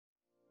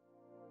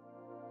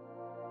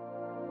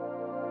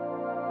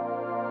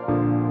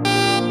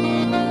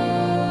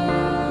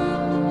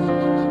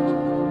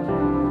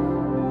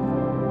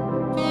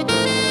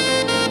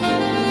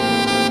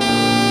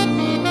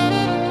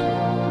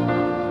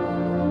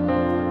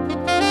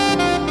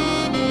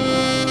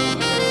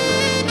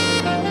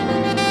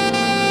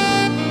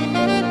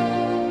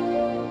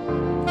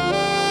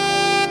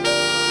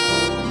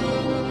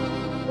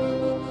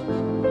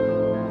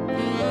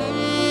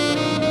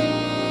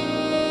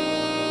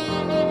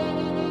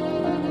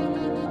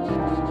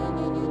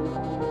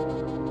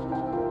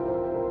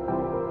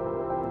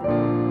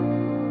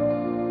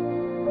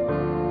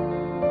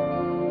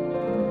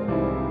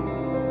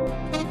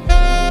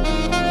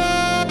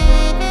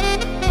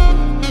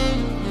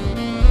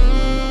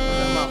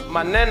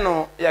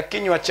Maneno ya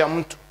kinywa cha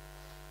mtu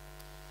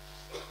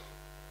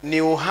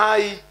ni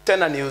uhai,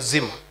 tena ni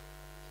uzima.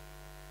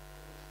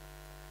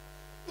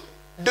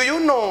 Do you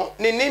know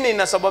ni nini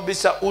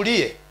inasababisha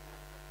ulie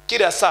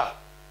kila saa?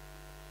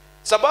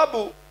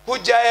 Sababu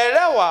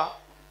hujaelewa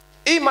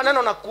hii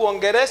maneno na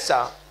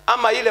kuongelesha,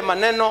 ama ile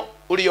maneno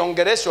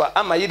uliongeleshwa,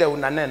 ama ile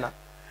unanena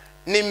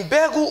ni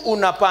mbegu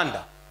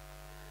unapanda.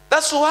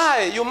 That's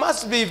why you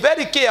must be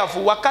very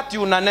careful wakati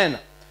unanena,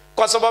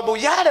 kwa sababu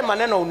yale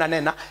maneno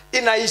unanena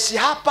inaishi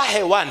hapa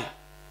hewani.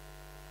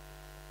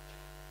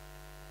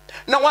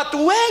 Na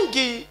watu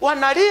wengi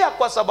wanalia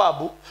kwa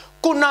sababu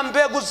kuna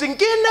mbegu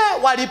zingine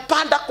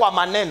walipanda kwa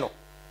maneno.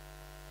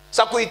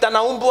 Sa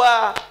kuitana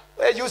umbwa,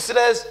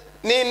 useless,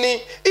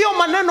 nini. Hiyo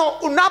maneno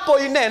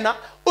unapoinena,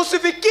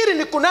 usifikiri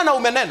ni kunena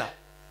umenena.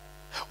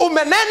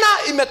 Umenena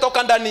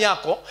imetoka ndani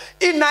yako,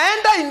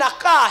 inaenda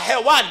inakaa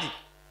hewani,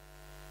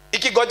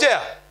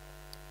 ikigojea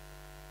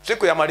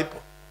siku ya malipo.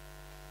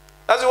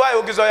 That's why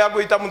ukizoea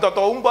kuita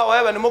mtoto umbwa,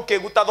 wewe ni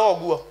mukiguta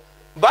thoguo.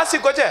 Basi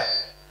gojea.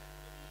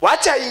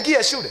 Wacha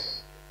ingie shule.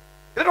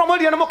 Ile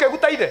mwali ni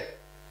mukiguta ile.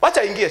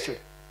 Wacha ingie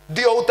shule.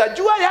 Ndio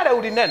utajua yale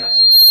ulinena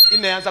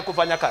imeanza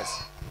kufanya kazi.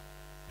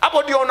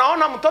 Hapo ndio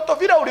unaona mtoto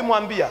vile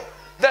ulimwambia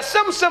the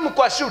same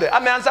kwa shule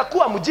ameanza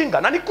kuwa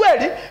mjinga. Na ni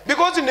kweli,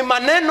 because ni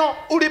maneno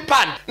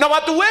ulipanda. Na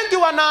watu wengi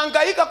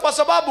wanahangaika kwa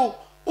sababu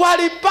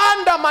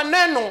walipanda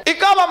maneno,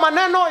 ikawa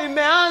maneno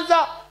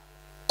imeanza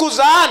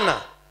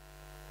kuzaana.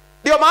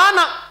 Ndio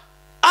maana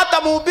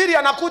hata mhubiri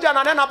anakuja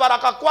ananena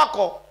baraka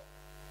kwako,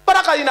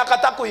 baraka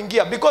inakataa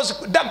kuingia, because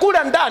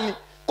kule ndani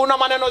kuna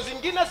maneno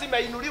zingine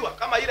zimeinuliwa,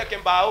 kama ile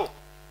kembao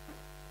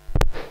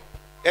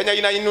yenye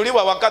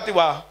inainuliwa wakati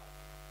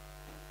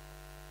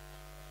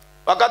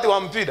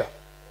wa mpira.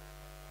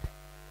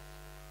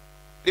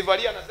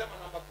 Livalia anasema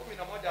namba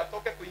 11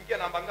 atoke kuingia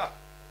namba ngapi?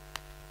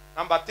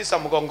 Namba 9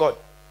 mgongoni.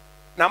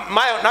 Na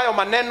nayo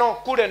maneno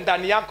kule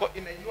ndani yako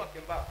inainua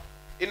kembao.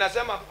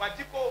 Inasema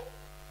Wajiko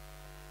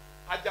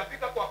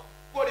hajafika kwa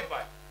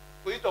qualify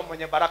kuitwa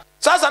mwenye baraka.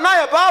 Sasa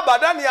naye baba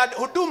ndani ya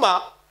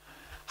huduma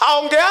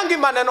haongeangi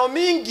maneno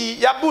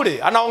mingi ya bure,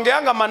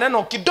 anaongeanga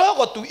maneno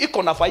kidogo tu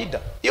iko na faida.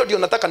 Hiyo ndio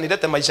nataka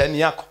nilete maishani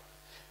yako.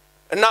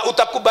 Na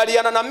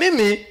utakubaliana na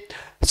mimi,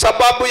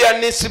 sababu ya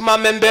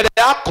nisimame mbele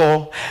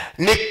yako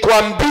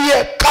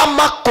nikwambie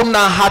kama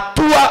kuna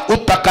hatua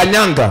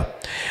utakanyanga.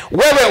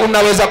 Wewe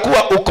unaweza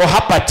kuwa uko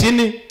hapa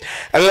chini,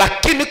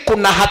 lakini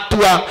kuna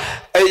hatua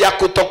ya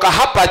kutoka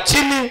hapa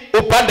chini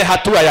upande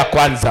hatua ya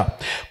kwanza.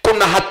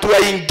 Kuna hatua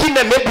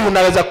ingine, maybe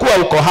unaweza kuwa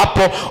uko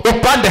hapo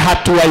upande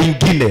hatua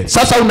ingine.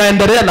 Sasa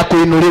unaendelea na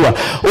kuinuliwa,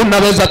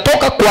 unaweza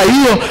toka kwa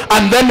hiyo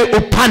and then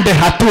upande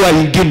hatua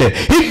ingine.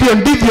 Hivyo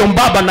ndivyo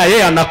baba na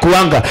yeye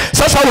anakuanga.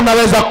 Sasa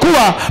unaweza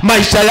kuwa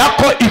maisha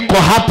yako iko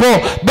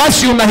hapo,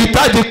 basi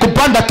unahitaji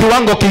kupanda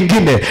kiwango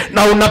kingine,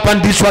 na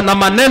unapandishwa na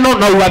maneno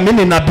na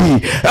uamini nabii.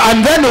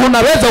 And then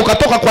unaweza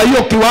ukatoka kwa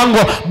hiyo kiwango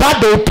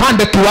bado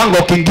upande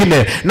kiwango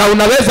kingine, na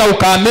unaweza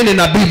ukaamini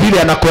nabii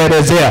vile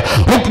anakuelezea.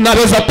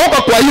 Unaweza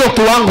toka kwa hiyo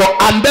kiwango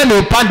and then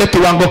upande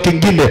kiwango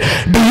kingine.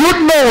 Do you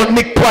know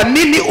ni kwa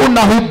nini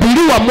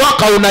unahubiriwa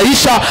mwaka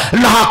unaisha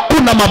na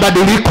hakuna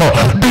mabadiliko?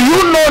 Do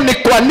you know ni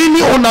kwa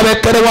nini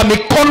unawekelewa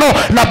mikono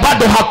na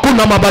bado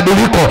hakuna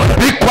mabadiliko?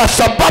 Ni kwa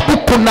sababu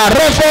kuna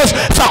levels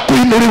za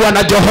kuinuliwa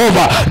na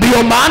Jehova.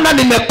 Ndio maana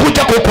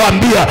nimekuja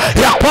kukuambia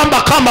ya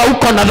kwamba kama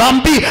uko na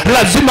dhambi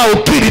lazima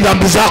ukiri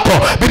dhambi zako.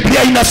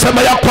 Biblia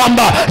inasema ya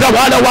kwamba na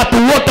wale watu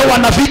wote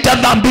wanaficha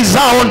dhambi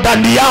zao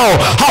ndani yao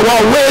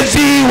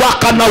hawawezi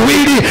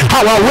wakanawili,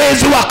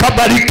 hawawezi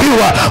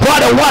wakabarikiwa.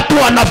 Wale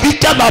watu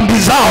wanaficha dhambi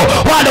zao,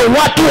 wale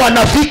watu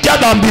wanaficha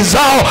dhambi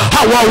zao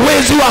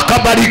hawawezi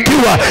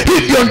wakabarikiwa.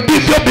 Hivyo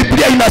ndivyo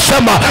Biblia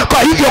inasema.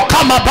 Kwa hivyo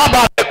kama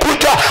baba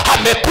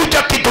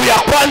amekuja kitu ya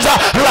kwanza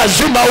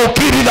lazima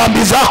ukiri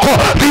dhambi zako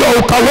ndio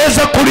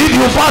ukaweza kurithi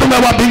ufalme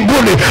wa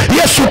mbinguni.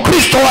 Yesu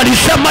Kristo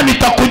alisema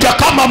nitakuja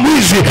kama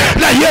mwizi,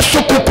 na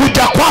Yesu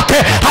kukuja kwake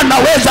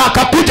anaweza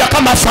akakuja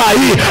kama saa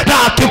hii. Na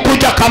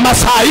akikuja kama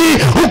saa hii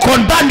uko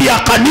ndani ya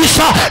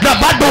kanisa na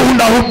bado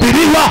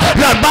unahubiriwa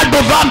na bado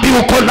dhambi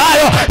uko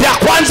nayo, ya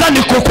kwanza ni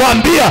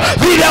kukuambia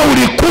vile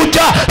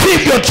ulikuja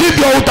hivyo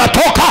ndivyo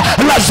utatoka.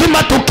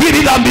 Lazima tukiri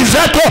dhambi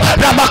zetu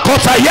na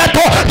makosa yetu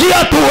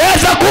ndio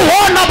tuweze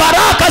kuona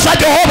baraka za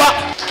Jehova.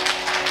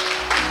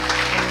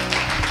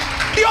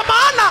 Ndio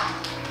maana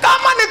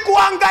kama ni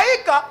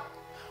kuhangaika,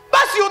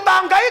 basi basi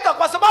utahangaika,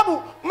 kwa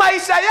sababu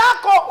maisha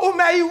yako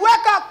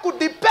umeiweka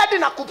kudepend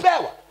na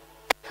kupewa.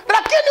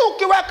 Lakini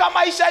ukiweka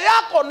maisha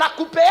yako na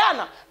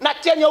kupeana, na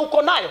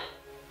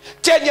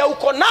chenye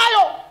uko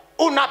nayo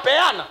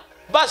unapeana,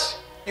 basi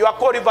you are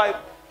qualified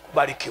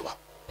kubarikiwa.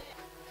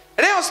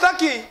 Leo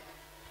sitaki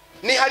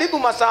ni haribu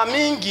masaa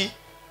mingi.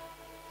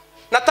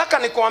 Nataka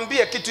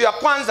nikuambie kitu ya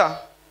kwanza.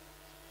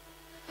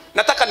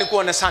 Nataka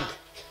nikuone Sunday.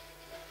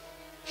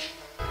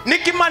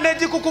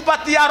 Nikimanage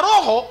kukupatia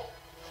roho,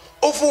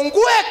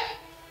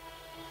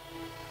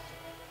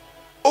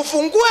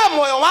 ufungue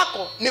moyo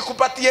wako,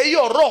 nikupatie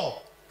hiyo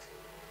roho,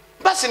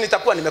 basi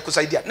nitakuwa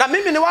nimekusaidia. Na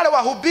mimi ni wale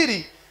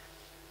wahubiri,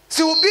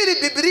 sihubiri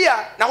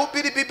Biblia, na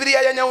hubiri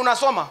Biblia yenye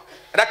unasoma,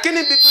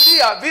 lakini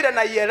Biblia vile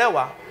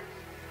naielewa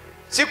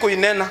siku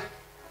inena.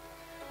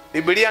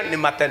 Biblia ni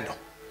matendo.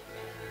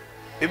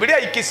 Biblia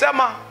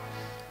ikisema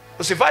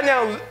usifanye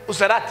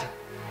usherati,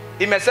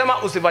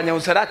 imesema usifanye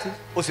usherati,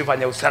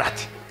 usifanye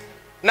usherati.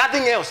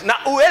 Nothing else.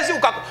 Na uwezi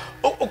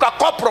uka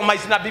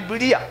compromise na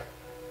Biblia.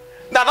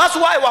 Na that's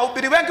why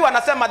wahubiri wengi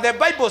wanasema the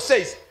Bible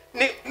says.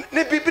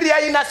 Ni Biblia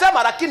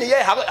inasema, lakini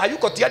yeye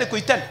hayuko tayari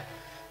kuitenda.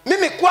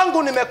 Mimi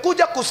kwangu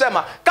nimekuja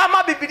kusema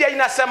kama Biblia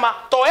inasema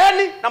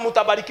toeni na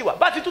mtabarikiwa,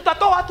 basi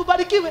tutatoa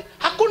tubarikiwe.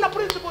 Hakuna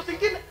principle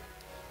zingine.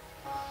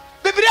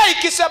 Biblia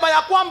ikisema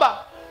ya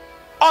kwamba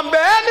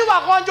ombeeni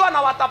wagonjwa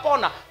na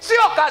watapona,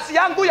 sio kazi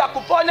yangu ya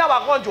kuponya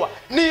wagonjwa.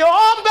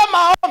 Niombe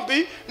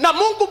maombi na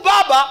Mungu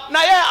Baba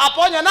na yeye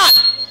aponye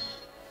nani?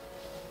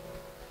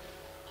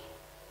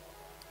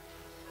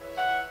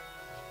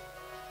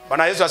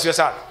 Bwana Yesu asifiwe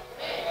sana.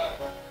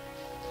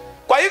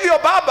 Kwa hivyo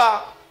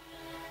Baba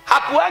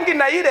hakuangi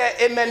na ile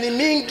imani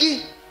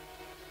mingi.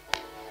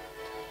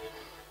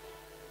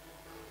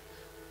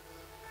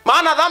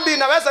 Maana dhambi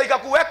inaweza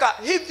ikakuweka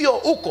hivyo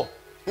huko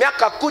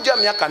miaka kuja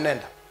miaka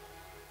nenda.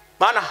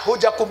 Maana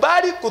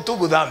hujakubali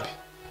kutubu dhambi.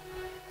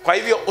 Kwa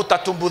hivyo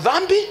utatubu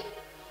dhambi,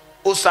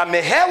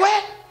 usamehewe.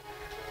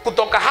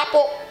 Kutoka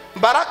hapo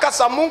baraka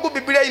za Mungu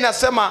Biblia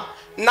inasema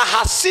na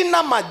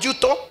hasina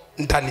majuto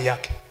ndani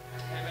yake.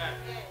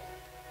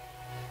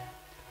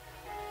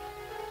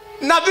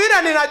 Na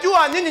vile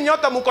ninajua nyinyi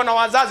nyote mko na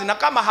wazazi, na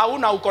kama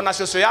hauna uko na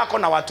shosho yako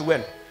na watu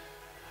wenu.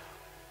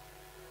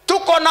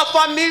 Tuko na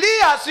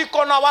familia,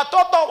 siko na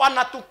watoto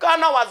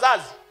wanatukana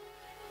wazazi.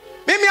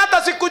 Mimi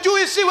hata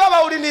sikujui, si wewe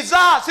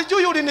ulinizaa,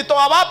 sijui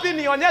ulinitoa wapi,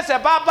 nionyeshe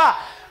baba.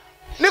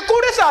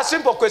 Nikuuliza a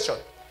simple question.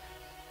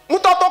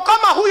 Mtoto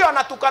kama huyo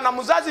anatukana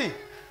mzazi,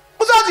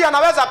 mzazi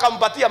anaweza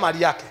akampatia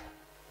mali yake.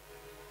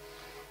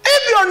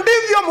 Hivyo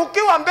ndivyo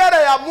mkiwa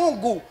mbele ya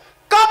Mungu.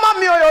 Kama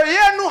mioyo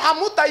yenu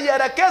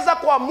hamutaielekeza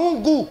kwa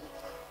Mungu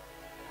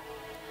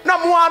na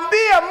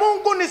muambie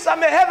Mungu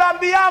nisamehe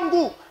dhambi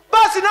yangu,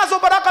 basi nazo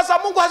baraka za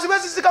Mungu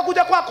haziwezi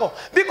zikakuja kwako.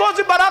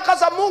 Because baraka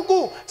za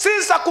Mungu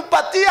si za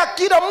kupatia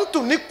kila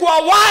mtu, ni kwa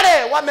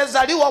wale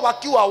wamezaliwa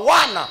wakiwa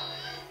wana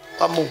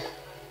wa Mungu.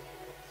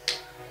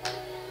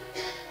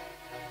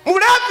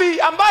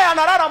 Mlevi ambaye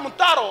analala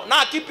mtaro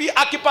na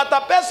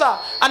akipata pesa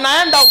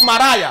anaenda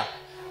umaraya,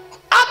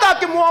 hata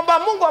akimuomba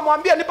Mungu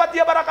amwambie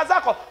nipatie baraka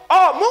zako,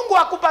 Mungu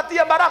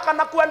akupatie baraka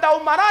na kuenda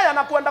umaraya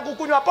na kuenda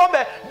kukunywa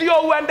pombe ndio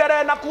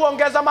uendelee na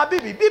kuongeza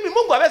mabibi. Bibi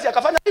Mungu hawezi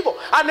akafanya hivyo.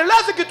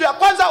 Unless kitu ya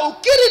kwanza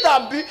ukiri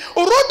dhambi,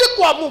 urudi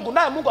kwa Mungu,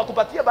 naye Mungu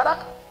akupatie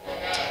baraka.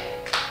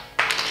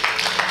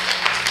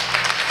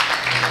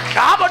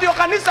 Na hapo ndio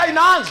kanisa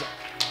inaanza.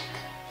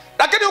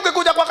 Lakini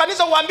ukikuja kwa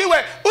kanisa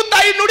uambiwe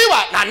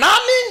utainuliwa na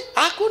nani?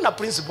 Hakuna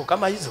principle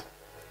kama hizo.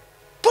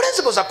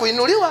 Principle za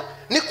kuinuliwa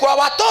ni kwa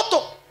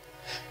watoto.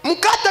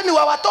 Mkate ni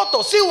wa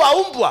watoto, si wa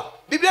umbwa.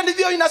 Biblia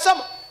ndivyo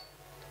inasema.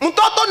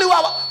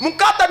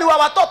 Mkate ni wa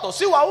watoto,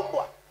 si wa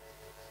umbwa.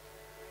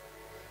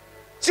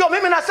 Sio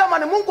mimi nasema,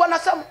 ni Mungu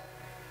anasema.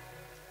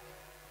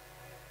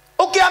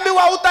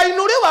 Ukiambiwa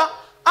utainuliwa,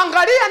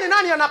 angalia ni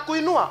nani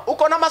anakuinua.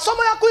 Uko na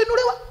masomo ya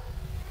kuinuliwa?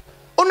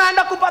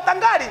 Unaenda kupata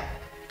gari.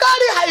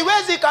 Gari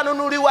haiwezi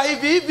kanunuliwa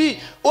hivi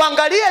hivi.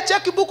 Uangalie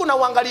checkbook na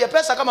uangalie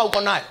pesa kama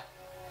uko nayo.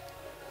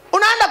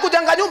 Unaenda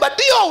kujenga nyumba,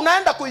 ndio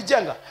unaenda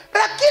kuijenga.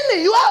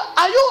 Lakini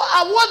are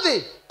you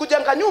worthy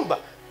kujenga nyumba?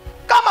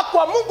 Kama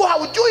kwa Mungu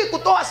haujui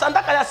kutoa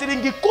sadaka ya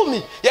shilingi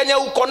 10 yenye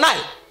uko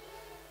nayo,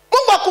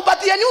 Mungu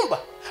akupatie nyumba.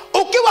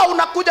 Ukiwa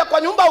unakuja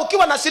kwa nyumba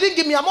ukiwa na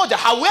shilingi 100,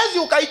 hauwezi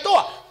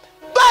ukaitoa.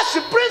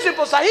 Basi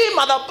principle sahihi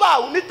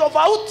madhabahu ni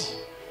tofauti.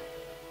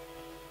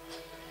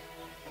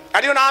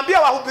 Hadi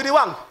unaambia wahubiri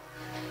wangu,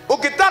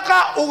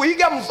 ukitaka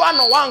uige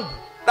mfano wangu,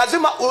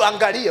 lazima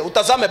uangalie,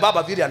 utazame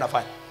baba vile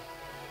anafanya.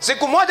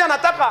 Siku moja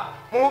nataka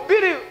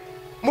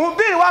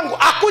mhubiri wangu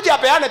akuje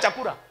apeane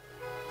chakula.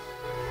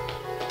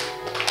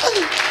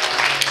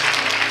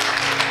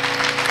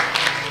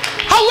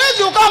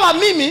 Hauwezi ukawa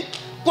mimi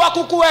kwa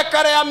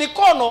kukuwekelea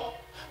mikono.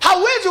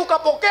 Hauwezi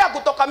ukapokea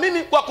kutoka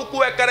mimi kwa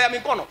kukuwekelea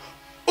mikono.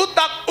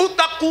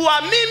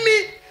 Utakuwa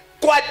mimi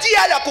kwa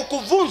njia ya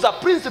kukuvunza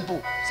principle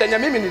senye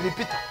mimi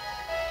nilipita.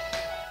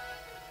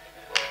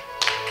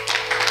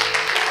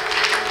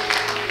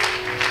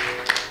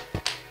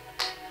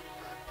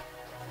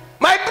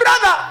 My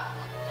brother,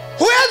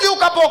 huwezi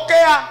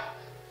ukapokea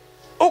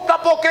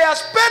ukapokea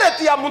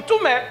spirit ya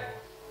mtume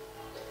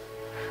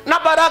na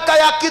baraka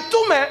ya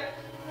kitume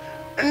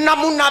na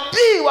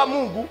munabii wa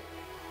Mungu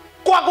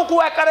kwa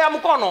kukuwekelea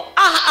mkono.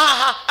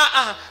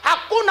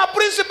 Hakuna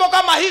principle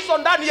kama hizo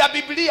ndani ya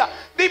Biblia.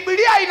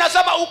 Biblia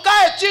inasema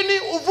ukae chini,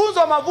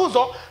 uvunzwe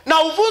mavuzo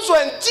na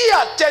uvunzwe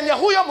njia chenye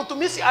huyo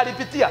mtumishi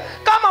alipitia.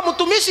 Kama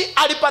mtumishi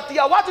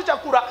alipatia watu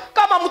chakula,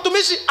 kama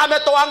mtumishi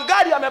ametoa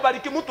ngari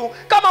amebariki mtu,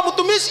 kama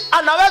mtumishi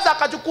anaweza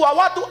akachukua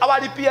watu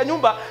awalipie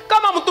nyumba,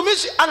 kama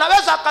mtumishi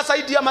anaweza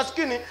akasaidia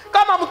maskini,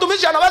 kama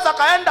mtumishi anaweza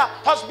kaenda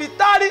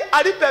hospitali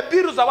alipe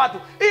biru za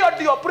watu. Hiyo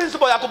ndio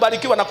principle ya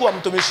kubarikiwa na kuwa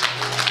mtumishi.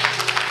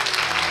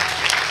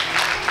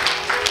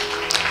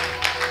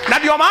 Na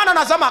ndio maana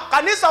nasema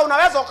kanisa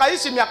unaweza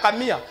ukaishi miaka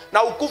 100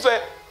 na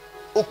ukufe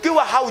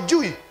ukiwa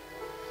haujui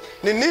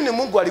ni nini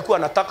Mungu alikuwa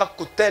anataka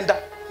kutenda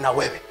na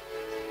wewe.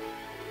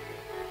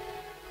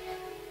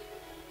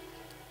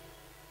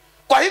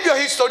 Kwa hivyo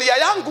historia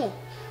yangu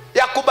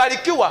ya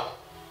kubarikiwa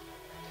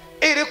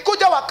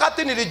ilikuja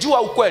wakati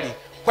nilijua ukweli.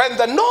 When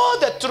they know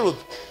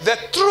the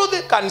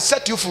truth can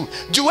set you free.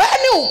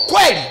 Jueni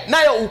ukweli,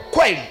 nayo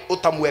ukweli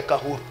utamweka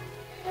huru.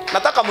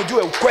 Nataka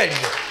mjue ukweli.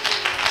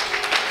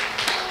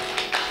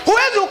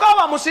 Huwezi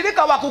ukawa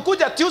mshirika wa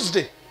kukuja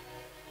Tuesday,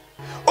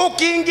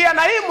 ukiingia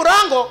na hii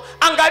mlango,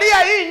 angalia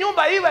hii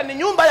nyumba iwe ni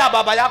nyumba ya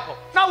baba yako,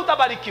 na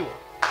utabarikiwa.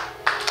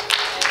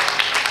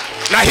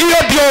 Na hiyo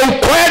ndio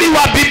ukweli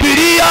wa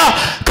Biblia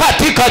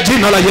katika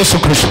jina la Yesu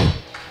Kristo.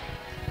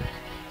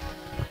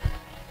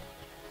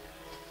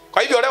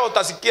 Kwa hivyo leo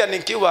utasikia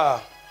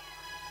nikiwa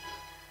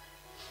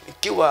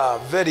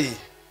very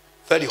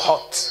very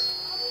hot.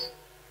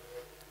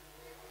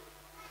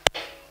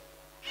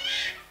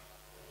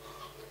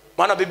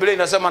 Maana Biblia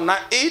inasema na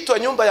iitwe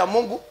nyumba ya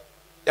Mungu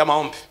ya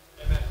maombi.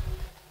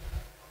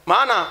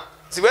 Maana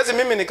siwezi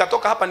mimi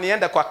nikatoka hapa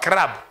niende kwa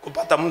club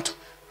kupata mtu.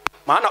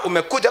 Maana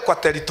umekuja kwa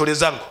territory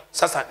zangu.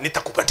 Sasa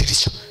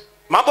nitakubadilisha.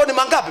 Mambo ni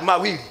mangapi?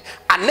 Mawili.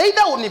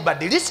 Anaida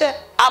unibadilishe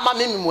ama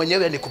mimi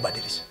mwenyewe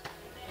nikubadilisha.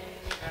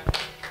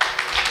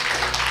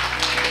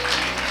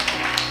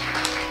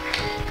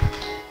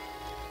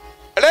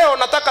 Leo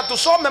nataka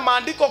tusome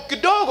maandiko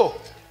kidogo.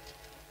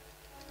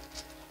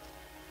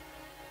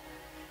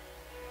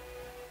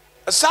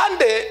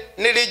 Sunday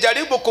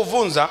nilijaribu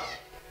kuvunza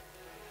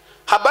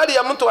habari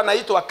ya mtu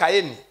anaitwa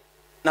Kaini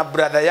na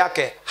brother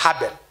yake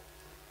Habel.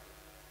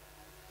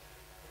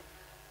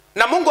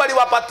 Na Mungu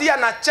aliwapatia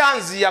na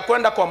chance ya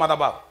kwenda kwa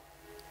madhabahu.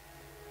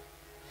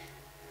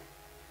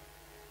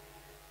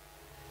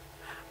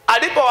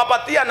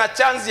 Alipowapatia na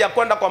chance ya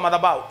kwenda kwa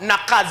madhabahu na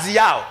kazi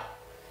yao.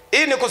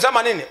 Hii ni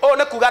kusema nini?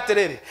 Ne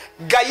kugatiriri.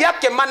 Ngai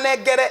yake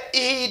manegere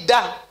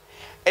ihinda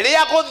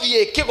ria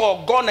guthie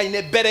kigongona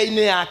ine mbere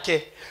ine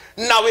yake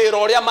na wira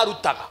uria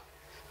marutaga.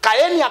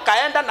 Kaini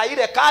akaenda na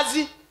ile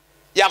kazi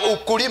ya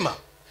ukulima,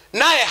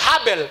 naye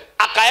Habel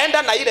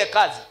akaenda na ile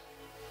kazi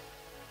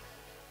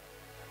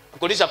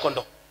kulisha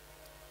kondoo.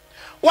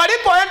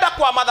 Walipoenda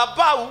kwa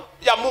madhabahu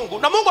ya Mungu,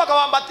 na Mungu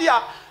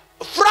akawapatia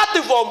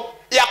platform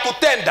ya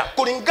kutenda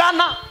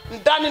kulingana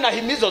ndani na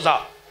himizo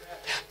zao.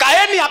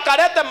 Kaini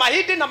akaleta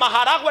mahindi na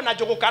maharagwe na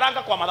njugu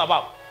karanga kwa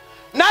madhabahu,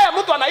 naye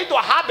mtu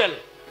anaitwa Habel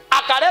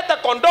akaleta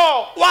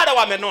kondoo wale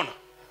wamenona.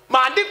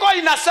 Maandiko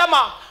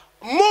inasema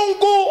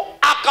Mungu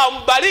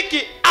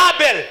akambariki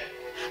Abel,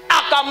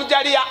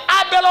 akamjalia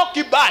Abel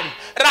kibali,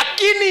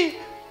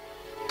 lakini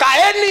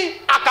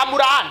Kaini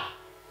akamlaani.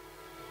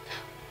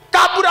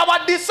 Kabla wa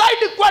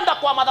decide kwenda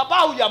kwa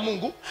madhabahu ya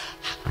Mungu,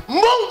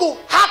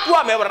 Mungu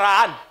hakuwa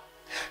amelaani.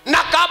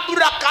 Na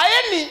kabla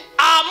Kaini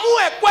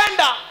aamue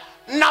kwenda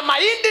na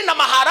mahindi na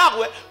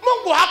maharagwe,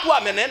 Mungu hakuwa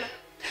amenena.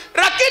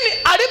 Lakini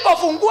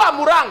alipofungua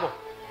mlango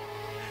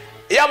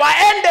ya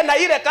waende na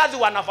ile kazi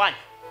wanafanya,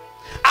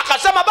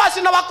 akasema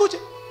basi na wakuje.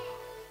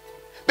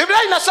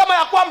 Biblia inasema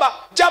ya kwamba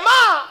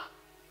jamaa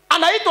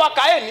anaitwa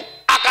Kaini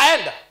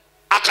akaenda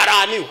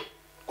akalaaniwa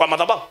kwa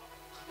madhabahu,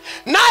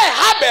 naye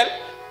Habel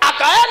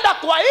akaenda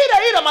kwa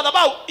ile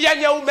madhabahu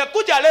yenye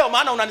umekuja leo.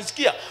 Maana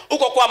unanisikia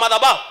uko kwa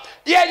madhabahu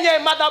yenye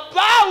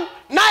madhabahu,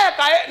 naye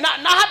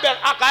na Habel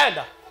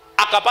akaenda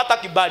akapata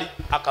kibali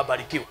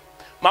akabarikiwa.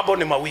 Mambo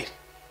ni mawili.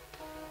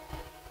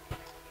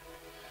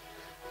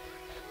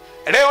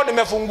 Leo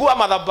nimefungua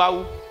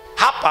madhabahu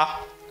hapa,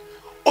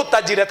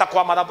 utajireta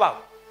kwa madhabahu.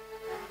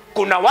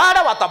 Kuna wale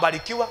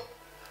watabarikiwa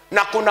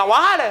na kuna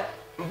wale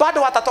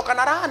bado watatoka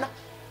na laana.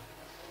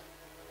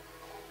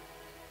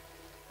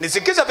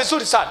 Nisikize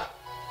vizuri sana.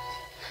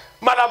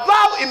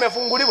 Madhabahu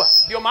imefunguliwa,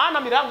 ndio maana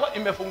milango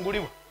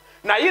imefunguliwa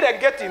na ile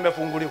geti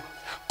imefunguliwa.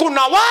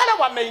 Kuna wale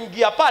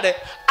wameingia pale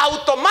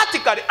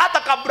automatically, hata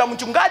kabla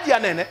mchungaji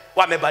anene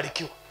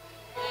wamebarikiwa.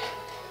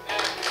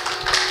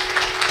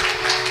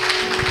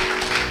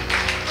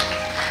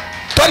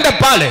 Twende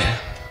pale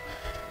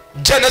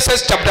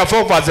Genesis chapter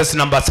 4 verses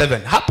number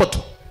 7. Hapo tu.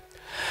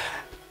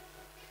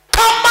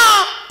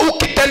 Kama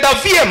ukitenda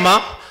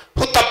vyema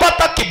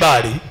utapata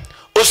kibali,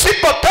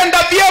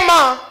 usipotenda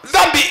vyema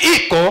dhambi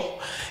iko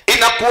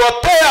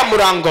inakuotea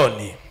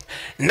mlangoni,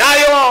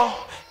 nayo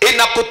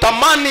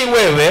inakutamani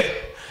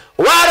wewe,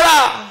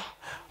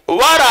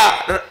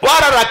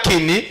 wala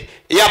lakini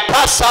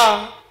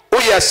yapasa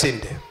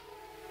uyasinde.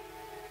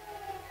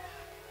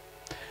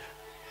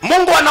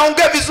 Mungu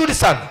anaongea vizuri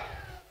sana.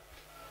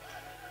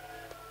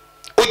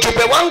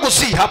 Ujumbe wangu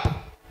si hapo,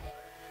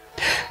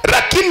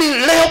 lakini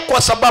leo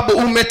kwa sababu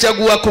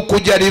umechagua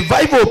kukuja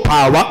Revival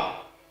Power,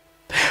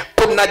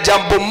 kuna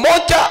jambo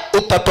moja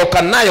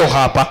utatoka nayo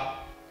hapa.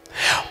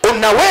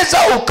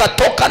 Unaweza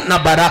ukatoka na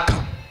baraka,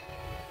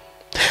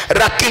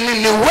 lakini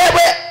ni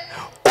wewe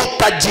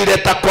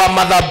utajileta kwa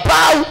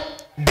madhabahu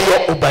ndio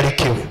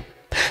ubarikiwe.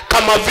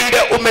 Kama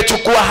vile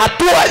umechukua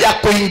hatua ya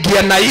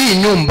kuingia na hii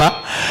nyumba,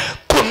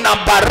 kuna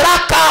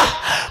baraka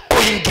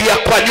kuingia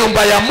kwa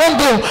nyumba ya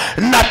Mungu,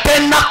 na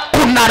tena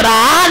kuna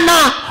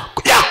laana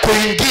ya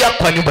kuingia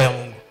kwa nyumba ya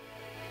Mungu.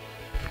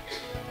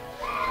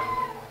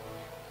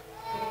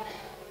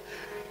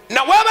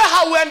 Na wewe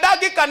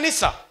hauendagi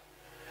kanisa,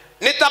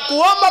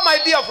 nitakuomba my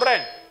dear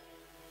friend,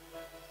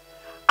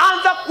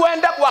 anza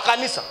kuenda kwa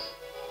kanisa.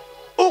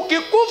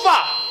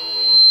 Ukikufa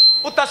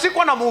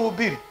utasikwa na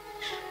mhubiri.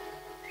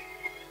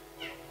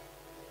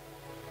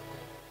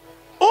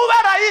 Uwe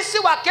rais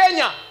wa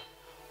Kenya,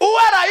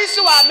 uwe rais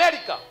wa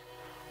Amerika,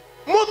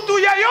 mtu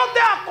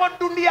yeyote ako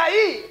dunia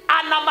hii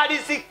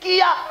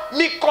anamalizikia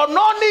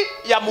mikononi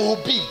ya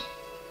mhubiri.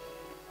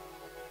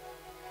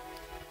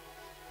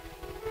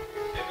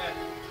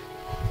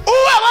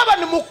 Uwe wewe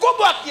ni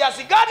mkubwa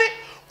kiasi gani,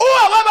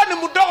 uwe wewe ni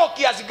mdogo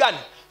kiasi gani,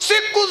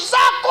 siku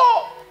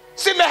zako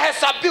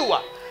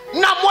zimehesabiwa.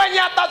 Na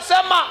mwenye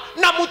atasema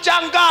na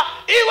mchanga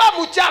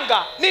iwe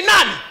mchanga ni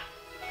nani?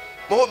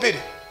 Mhubiri.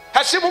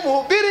 Heshimu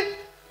mhubiri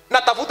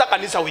na tafuta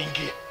kanisa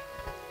uingie.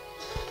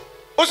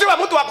 Usiwe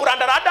mtu wa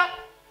kurandaranda.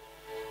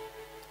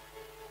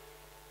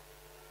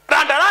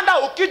 Randaranda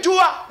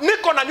ukijua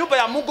niko na nyumba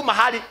ya Mungu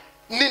mahali,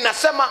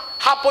 ninasema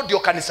hapo ndio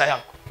kanisa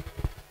yangu.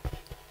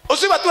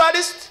 Usiwe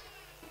tourist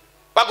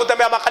wa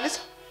kutembea makanisa.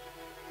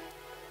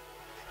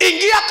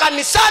 Ingia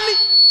kanisani,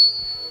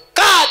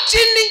 kaa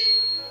chini.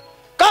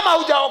 Kama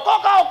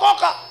hujaokoka,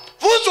 okoka,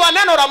 funzwa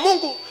neno la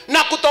Mungu,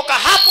 na kutoka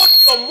hapo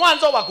ndio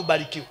mwanzo wa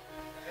kubarikiwa.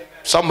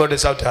 Somebody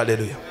shout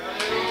hallelujah.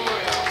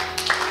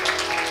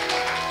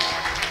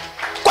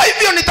 Kwa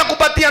hivyo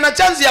nitakupatia na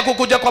chance ya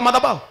kukuja kwa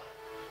madhabahu.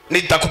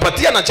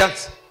 Nitakupatia na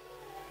chance.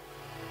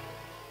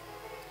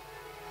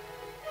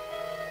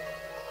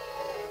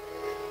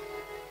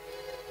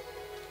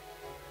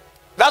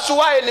 That's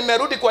why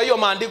nimerudi kwa hiyo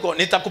maandiko,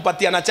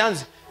 nitakupatia na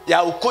chance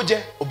ya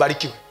ukuje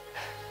ubarikiwe.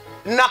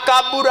 Na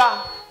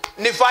kabla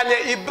nifanye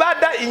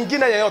ibada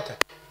ingine yoyote,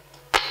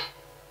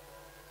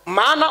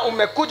 maana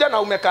umekuja na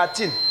umekaa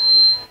chini,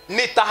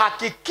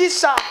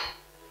 nitahakikisha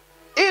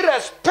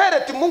ile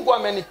spirit Mungu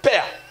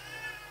amenipea.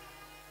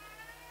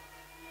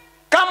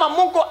 Kama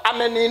Mungu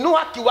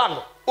ameniinua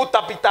kiwango,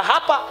 utapita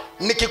hapa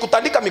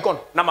nikikutanika mikono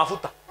na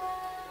mafuta.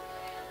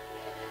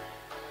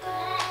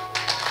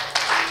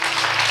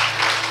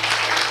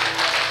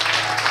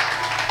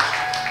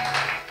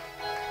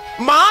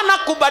 Maana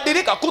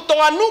kubadilika,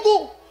 kutoa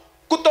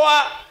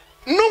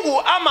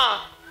nungu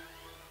ama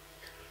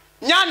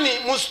nyani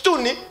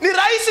mustuni ni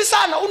rahisi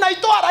sana.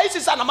 Unaitoa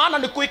rahisi sana, maana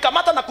ni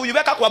kuikamata na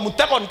kuiweka kwa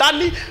mtego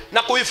ndani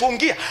na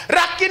kuifungia.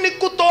 Lakini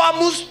kutoa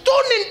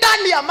mustuni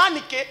ndani ya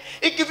manike,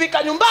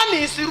 ikifika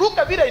nyumbani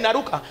isiruke vile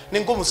inaruka, ni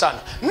ngumu sana.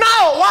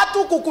 Nao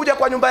watu kukuja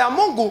kwa nyumba ya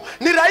Mungu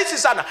ni rahisi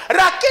sana.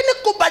 Lakini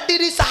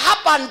kubadilisha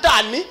hapa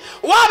ndani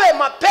wawe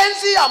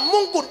mapenzi ya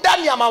Mungu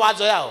ndani ya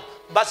mawazo yao,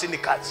 basi ni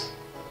kazi.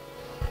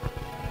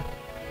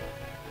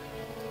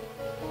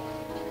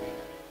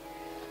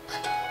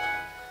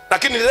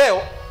 Lakini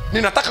leo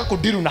ninataka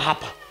kudiru na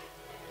hapa.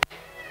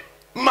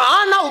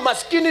 Maana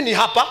umaskini ni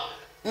hapa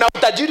na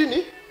utajiri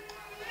ni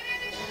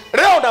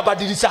leo.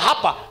 Unabadilisha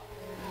hapa.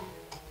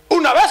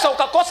 Unaweza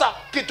ukakosa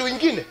kitu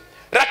ingine,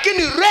 lakini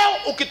leo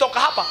ukitoka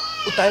hapa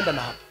utaenda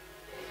na hapa.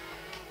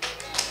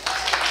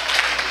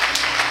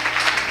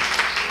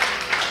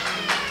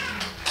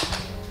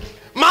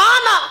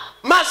 Maana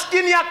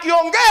maskini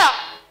akiongea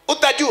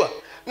utajua,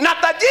 na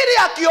tajiri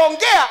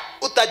akiongea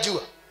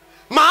utajua.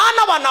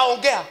 Maana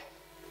wanaongea.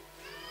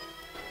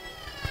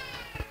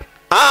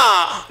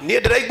 Ni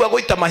ndiraigua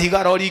goita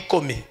mahiga rori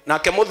 10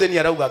 nake mutheni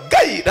arauga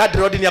Ngai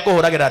Landlord ni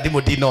akuhuragira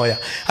thimu ndinoya.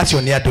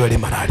 Acio ni andu eri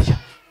mararia.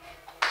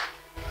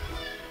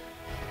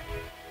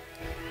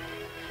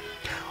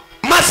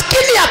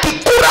 Maskini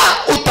akikura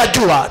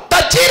utajua,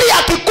 tajiri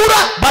akikura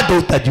bado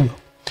utajua.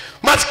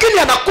 Maskini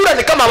anakula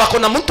ni kama wako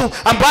na mtu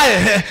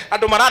ambaye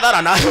ando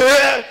maradharana.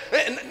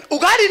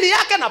 Ugali ni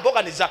yake na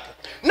mboga ni zake.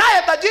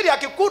 Naye tajiri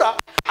akikula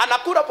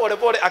anakula pole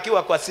pole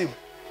akiwa kwa simu.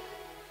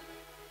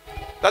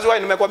 That's why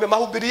nimekuambia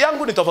mahubiri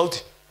yangu ni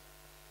tofauti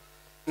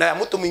na ya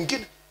mtu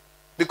mwingine,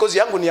 because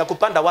yangu ni ya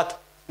kupanda watu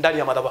ndani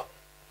ya madhabahu.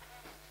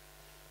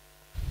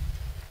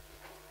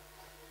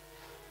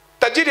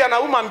 Tajiri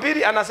anauma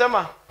mbili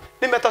anasema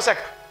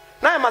nimetoseka.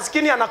 Naye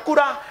maskini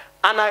anakula,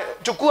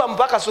 anachukua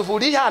mpaka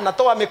sufuria,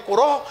 anatoa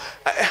mikoro.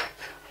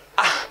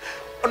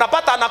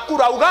 Unapata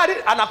anakula ugali,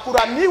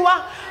 anakula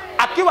miwa.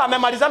 Akiwa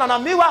amemalizana na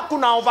miwa,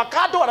 kuna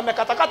avocado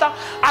amekatakata.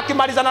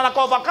 Akimalizana na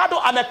avocado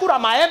amekula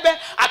maembe.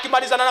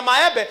 Akimalizana na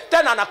maembe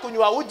tena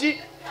anakunywa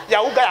uji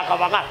ya uga ya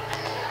kavagana.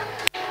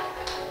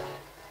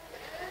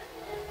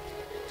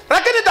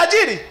 Lakini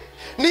tajiri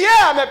ni yeye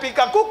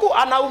amepika kuku,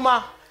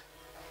 anauma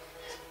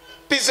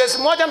pieces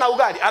moja na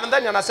ugali,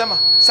 anadhani anasema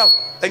sawa,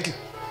 thank you,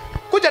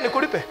 kuja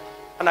nikulipe,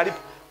 analipa.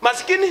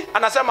 Maskini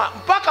anasema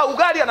mpaka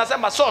ugali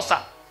anasema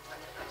sosa.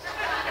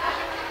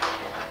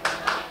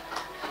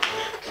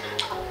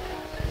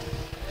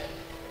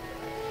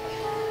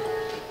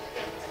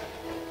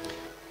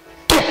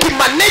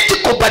 Tukimanage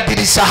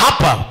kubadilisha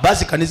hapa,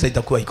 basi kanisa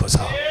itakuwa iko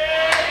sawa.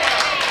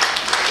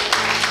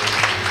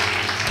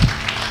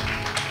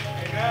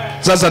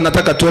 Sasa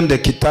nataka tuende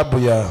kitabu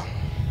ya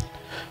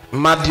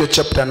Matthew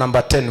chapter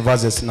number 10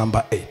 verses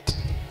number 8.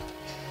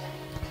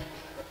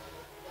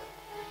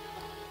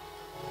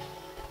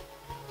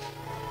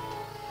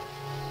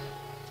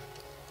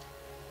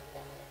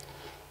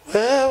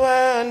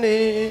 Wewe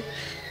ni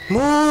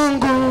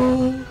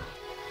Mungu,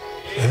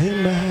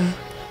 amen,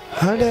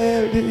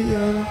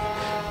 haleluya.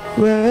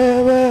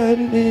 Wewe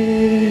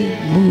ni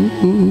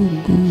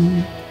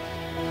Mungu,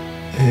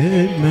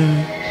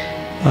 amen,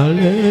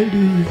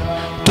 haleluya.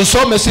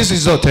 Tusome sisi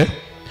zote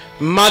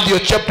Matthew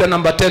chapter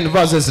number 10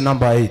 verses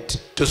number 8.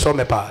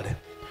 Tusome pale.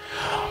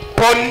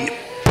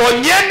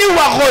 Ponyeni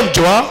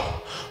wagonjwa,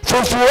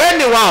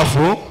 fufueni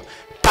wafu,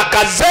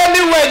 takazeni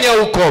wenye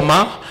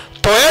ukoma,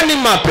 toeni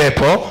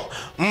mapepo,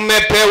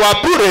 mmepewa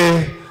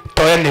bure,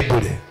 toeni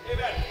bure.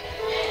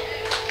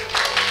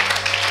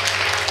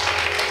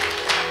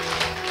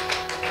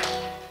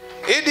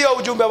 Hii ndio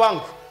ujumbe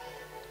wangu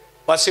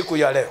wa siku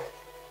ya leo.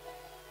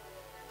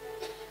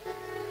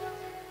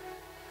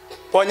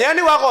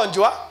 Ponyeni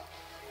wagonjwa,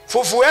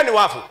 fufueni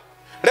wafu.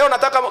 Leo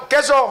nataka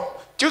kesho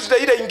Tuesday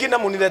ile ingine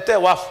muniletee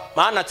wafu,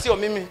 maana sio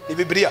mimi, ni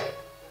Biblia.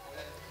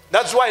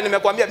 That's why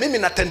nimekwambia mimi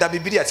natenda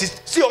Biblia.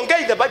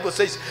 Siongei the Bible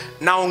says,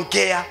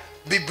 naongea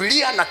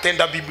Biblia,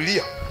 natenda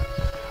Biblia.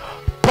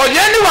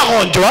 Ponyeni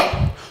wagonjwa,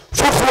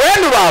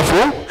 fufueni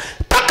wafu,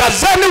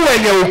 takazeni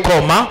wenye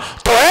ukoma,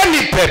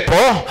 toeni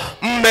pepo,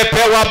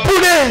 mmepewa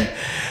bure,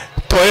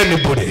 toeni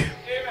bure.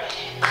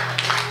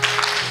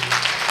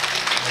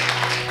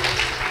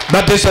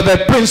 That is the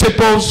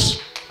principles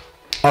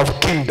of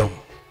kingdom.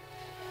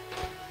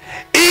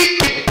 Hii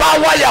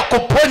kipawa ya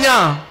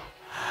kuponya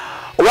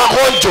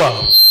wagonjwa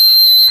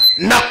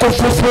na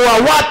kufufua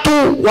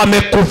watu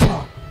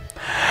wamekufa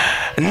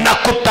na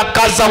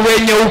kutakaza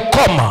wenye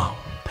ukoma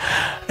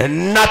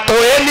na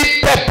toeni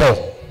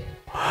pepo.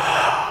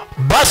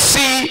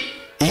 Basi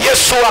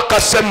Yesu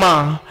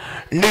akasema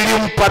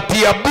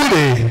nilimpatia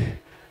bure,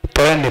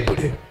 toeni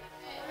bure.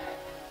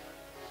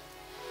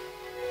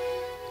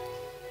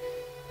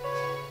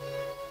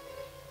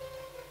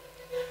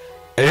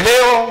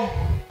 Leo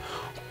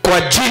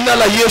kwa jina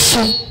la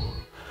Yesu,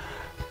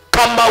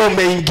 kama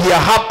umeingia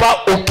hapa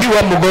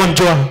ukiwa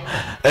mgonjwa,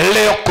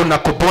 leo kuna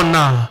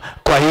kupona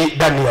kwa hii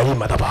ndani ya hii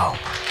madhabahu.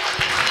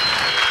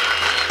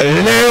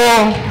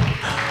 Leo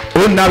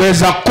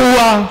unaweza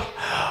kuwa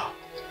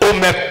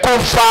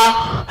umekufa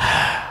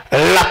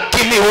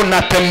lakini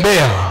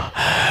unatembea,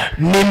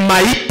 ni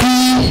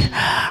maiti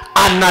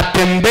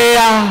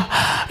anatembea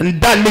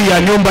ndani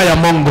ya nyumba ya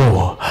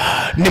Mungu.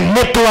 Ni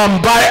mtu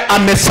ambaye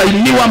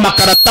amesainiwa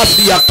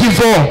makaratasi ya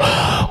kifo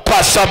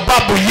kwa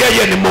sababu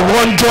yeye ni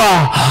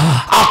mgonjwa,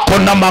 ako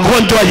na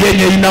magonjwa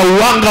yenye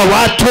inauanga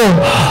watu.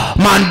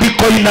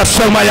 Maandiko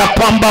inasema ya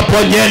kwamba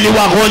ponyeni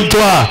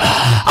wagonjwa,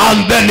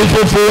 ambeni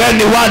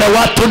fufueni wale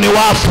watu ni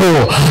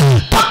wafu,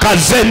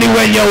 takazeni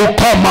wenye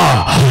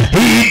ukoma.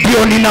 Hii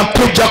ndio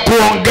ninakuja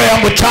kuongea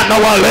mchana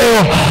wa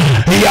leo,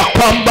 ya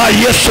kwamba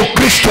Yesu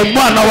Kristo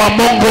mwana wa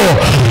Mungu,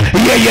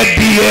 yeye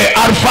ndiye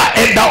Alpha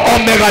and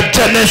Omega,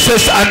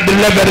 Genesis and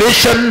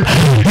Revelation.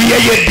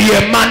 Yeye ndiye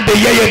Monday,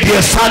 yeye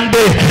ndiye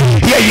Sunday,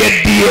 yeye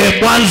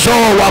ndiye mwanzo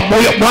wa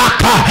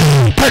mwaka,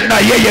 tena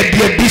yeye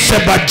ndiye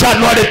December,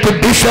 January to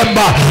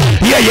December.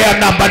 Yeye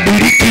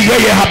anabadiliki,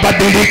 yeye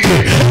habadiliki.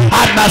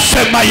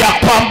 Anasema ya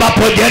kwamba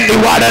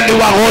ponyeni wale ni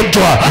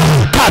wagonjwa.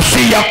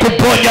 Kazi ya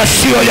kuponya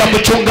sio ya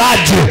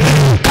mchungaji,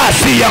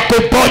 kazi ya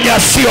kuponya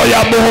sio ya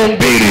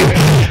mhubiri,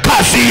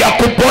 kazi ya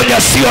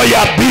kuponya sio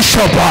ya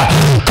bishop,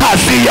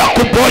 kazi ya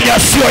kuponya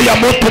sio ya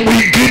mtu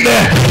mwingine.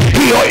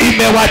 Hiyo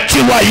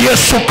imewachiwa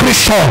Yesu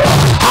Kristo.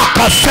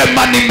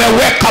 Akasema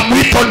nimeweka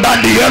mwito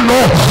ndani yenu,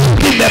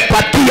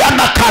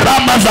 nimepatiana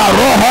karama za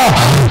roho,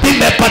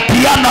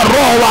 nimepatiana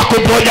roho wa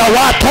kuponya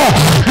watu,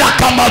 na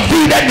kama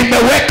vile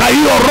nimeweka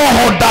hiyo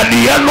roho ndani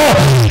yenu,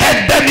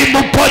 endeni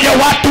mponye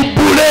watu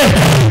bure,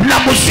 na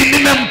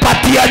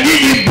msimempatia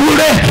nyinyi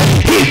bure,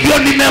 hivyo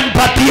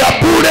nimempatia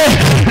bure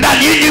na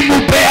nyinyi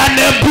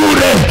mupeane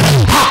bure.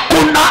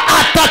 Hakuna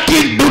hata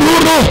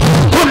kindururu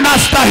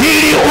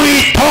unastahili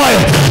uitoe.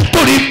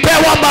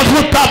 Tulipewa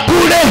mafuta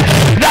bure,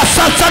 na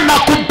sasa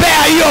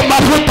nakupea hiyo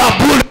mafuta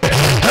bure.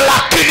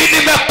 Lakini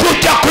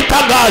nimekuja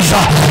kutangaza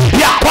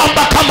ya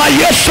kwamba kama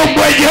Yesu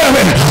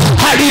mwenyewe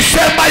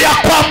alisema ya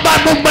kwamba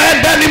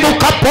muendeni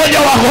mukaponya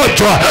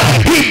wagonjwa,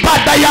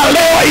 ibada ya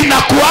leo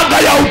inakuanga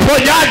ya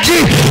uponyaji,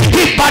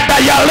 ibada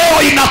ya leo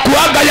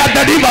inakuanga ya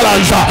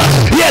deliverance.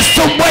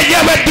 Yesu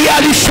mwenyewe ndiye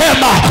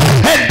alisema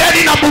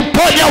endeni na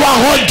muponya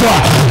wagonjwa,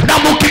 na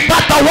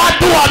mukipata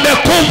watu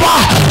wamekufa,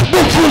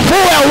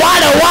 mfufue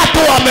wale watu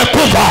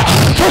wamekufa.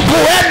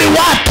 Fufueni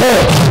watu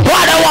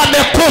wale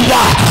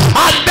wamekufa,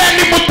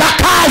 ambeni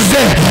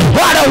mtakaze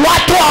wale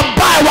watu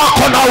ambaye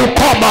wako na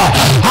ukoma.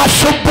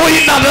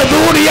 Asubuhi na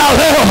dhuhuri ya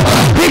leo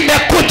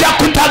nimekuja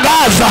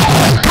kutangaza,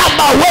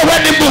 kama wewe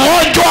ni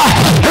mgonjwa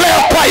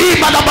leo kwa hii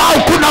madhabahu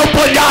kuna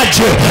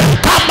uponyaji.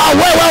 Kama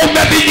wewe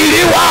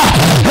umevinyiliwa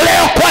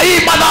leo kwa hii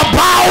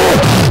madhabahu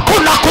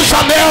kuna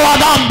kusamehewa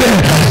dhambi.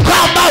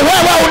 Kama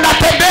wewe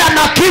unatembea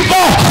na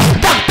kifo,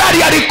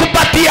 daktari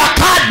alikupatia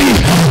kadi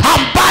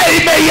ambaye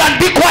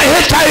imeandikwa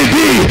HIV,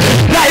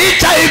 na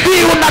HIV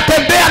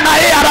unatembea na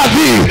ARV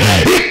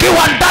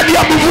ikiwa ndani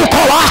ya mvuko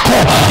wako.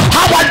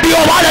 Hawa ndio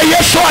wale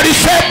Yesu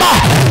alisema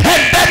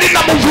endeni na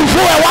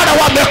mvuvue wale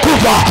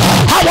wamekufa.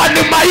 Hawa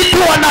ni maiti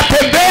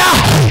wanatembea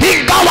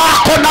ingawa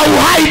ako na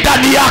uhai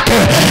ndani yake,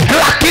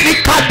 lakini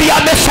kadi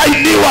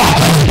amesainiwa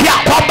ya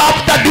kwamba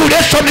after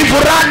duration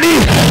fulani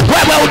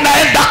wewe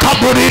unaenda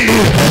kaburini.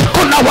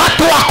 Kuna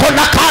watu wako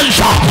na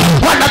kansa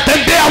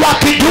wanatembea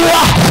wakijua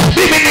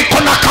mimi niko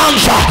na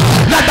kansa,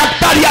 na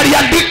daktari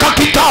aliandika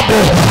kitabu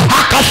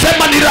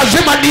akasema ni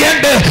lazima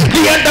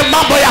niende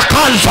mambo ya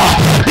kansa,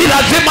 ni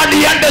lazima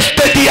niende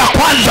stage ya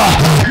kwanza,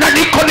 na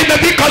niko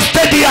nimefika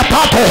stage ya 3.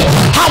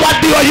 Hawa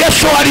ndio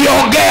Yesu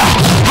aliongea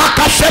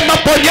akasema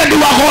ponyeni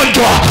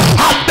wagonjwa,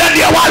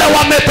 ambeni wale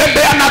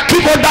wametembea na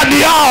kifo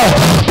ndani yao,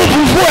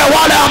 mvuvue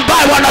wale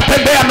ambaye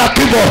wanatembea na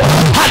kifo.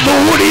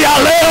 Adhuhuri ya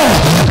leo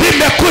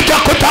nimekuja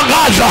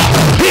kutangaza,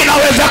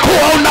 inaweza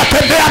kuwa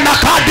unatembea na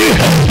kadi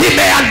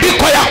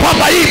imeandikwa ya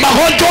kwamba hii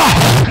magonjwa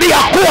ni ya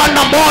kuwa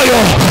na moyo,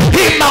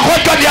 hii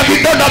magonjwa ni ya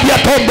vidonda vya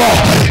tumbo,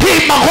 hii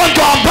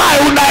magonjwa ambaye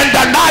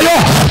unaenda nayo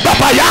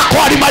baba yako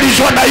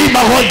alimalizwa na hii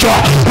magonjwa,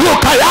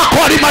 Luka yako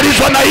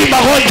alimalizwa na hii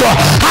magonjwa,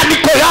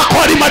 Aniko yako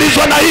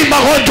alimalizwa na hii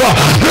magonjwa.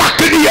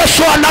 Lakini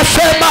Yesu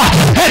anasema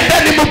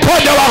endeni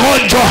mponye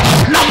wagonjwa.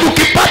 Na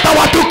mkipata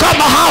watu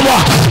kama hawa,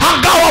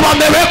 ingawa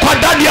wamewekwa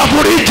ndani ya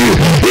furiji,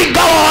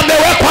 ingawa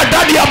wamewekwa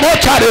ndani ya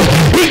mochari,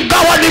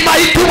 ingawa ni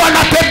maiti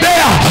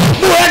wanatembea,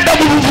 muende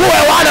mvuvue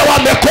wale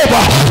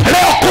wamekufa.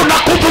 Leo kuna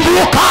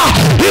kuvuvuka,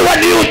 iwe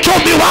ni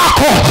uchumi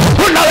wako.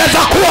 Unaweza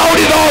kuwa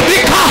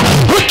ulidhoofika,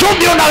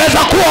 uchumi unaweza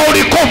kuwa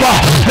ulikufa,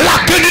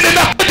 lakini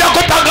nimekuja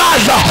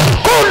kutangaza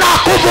kuna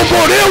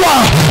kuvuvuliwa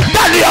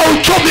ndani ya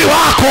uchumi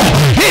wako.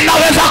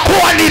 Inaweza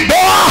kuwa ni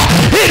ndoa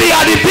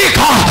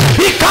iliharibika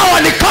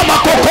ikawa ni kama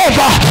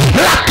kukufa,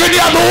 lakini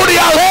adhuhuri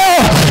ya leo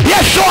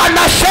Yesu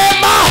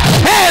anasema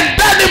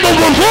endeni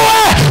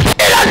mvuvue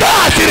ile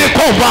ndoa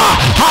zilikufa.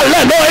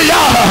 Haleluya.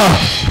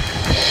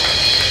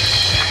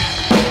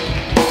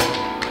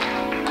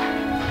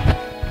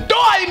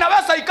 Ndoa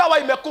inaweza ikawa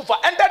imekufa,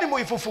 endeni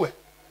muifufue.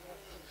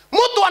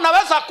 Mtu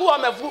anaweza kuwa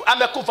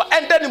amekufa,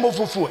 endeni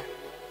mufufue.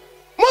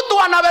 Mtu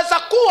anaweza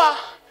kuwa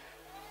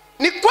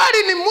ni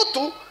kweli ni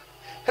mtu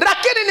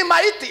lakini ni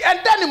maiti,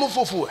 endeni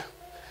mufufue.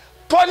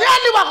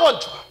 Ponyeni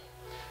wagonjwa.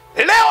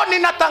 Leo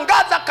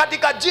ninatangaza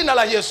katika jina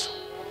la Yesu.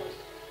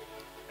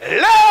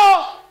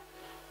 Leo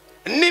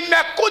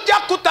nimekuja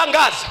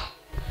kutangaza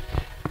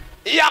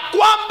ya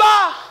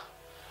kwamba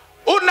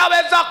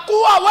unaweza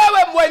kuwa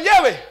wewe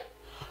mwenyewe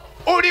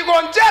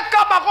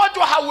uligonjeka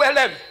magonjwa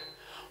hauelewi,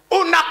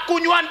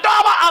 unakunywa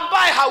dawa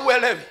ambaye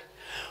hauelewi.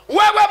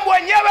 Wewe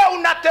mwenyewe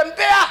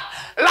unatembea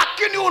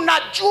lakini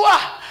unajua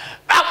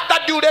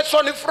after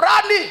duration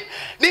fulani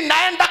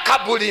ninaenda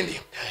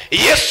kaburini.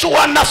 Yesu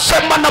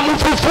anasema na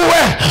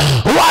mfufue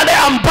wale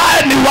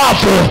ambaye ni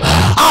wafu.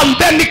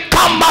 Ambeni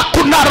kama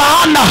kuna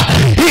laana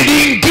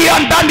iliingia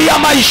ndani ya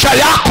maisha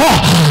yako,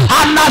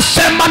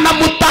 anasema na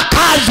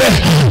mtakaze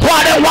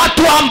wale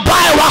watu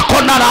ambaye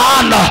wako na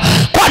laana.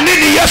 Kwa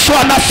nini Yesu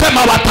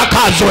anasema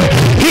watakazwe?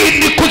 Hii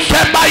ni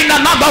kusema ina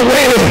namba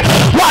wewe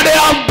wale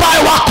ambaye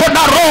wako na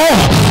roho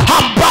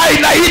ambaye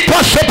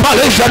inaitwa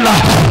separation,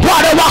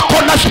 wale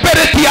wako na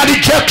spirit ya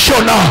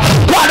rejection,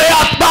 wale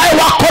ambaye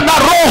wako na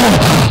roho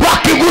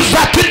wakiguza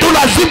kitu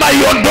lazima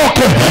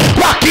iondoke.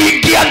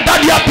 Wakiingia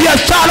ndani ya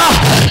biashara,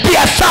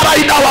 biashara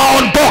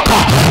inawaondoka.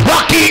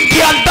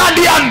 Wakiingia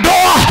ndani ya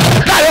ndoa,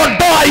 nayo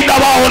ndoa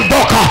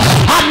inawaondoka.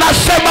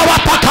 Anasema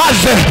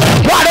watakaze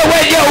wale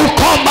wenye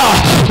ukoma.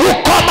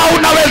 Ukoma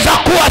unaweza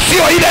kuwa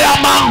sio ile ya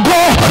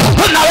mango,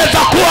 unaweza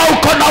kuwa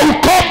uko na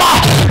ukoma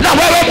na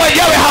wewe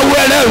mwenyewe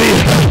hauelewi.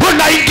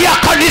 Unaingia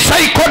kanisa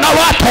iko na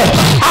watu,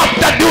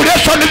 after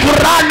duration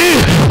fulani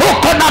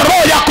uko na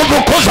roho ya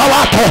kufukuza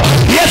watu.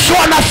 Yesu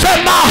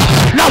anasema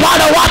na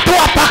wale watu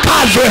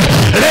watakazwe.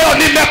 Leo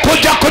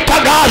nimekuja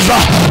kutangaza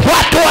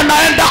watu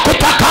wanaenda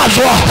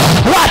kutakazwa,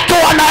 watu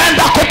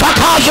wanaenda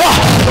kutakazwa,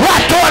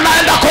 watu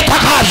wanaenda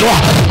kutakazwa,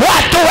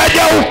 watu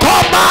wenye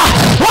ukoma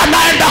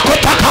wanaenda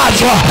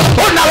kutakazwa.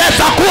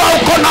 Unaweza kuwa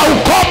uko na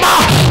ukoma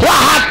wa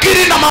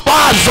akili na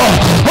mawazo,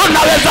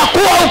 unaweza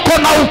kuwa uko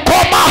na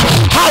ukoma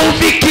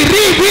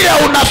haufikirii vile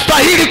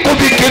unastahili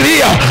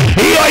kufikiria.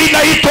 Hiyo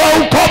inaitwa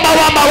ukoma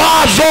wa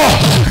mawazo.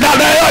 Na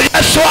leo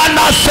Yesu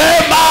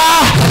anasema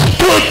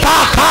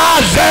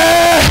tutakaze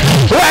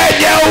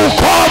wenye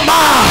ukoma.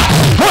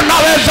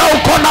 Unaweza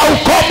uko na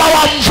ukoma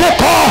wa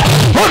mfuko,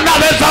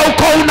 unaweza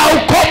uko una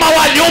ukoma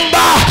wa nyumba,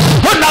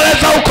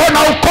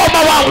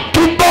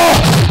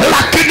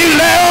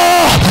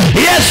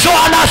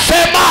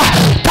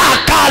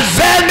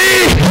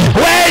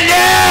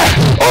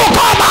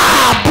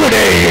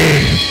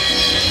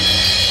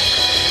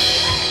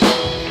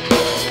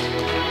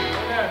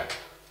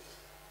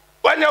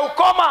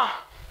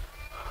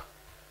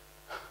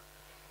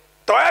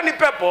 Toeni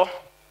pepo.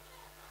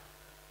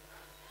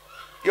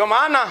 Ndio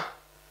maana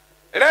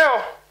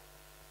leo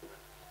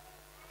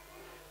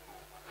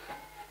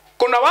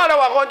kuna wale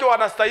wagonjwa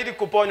wanastahili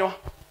kuponywa.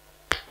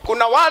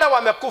 Kuna wale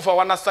wamekufa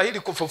wanastahili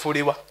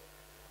kufufuliwa.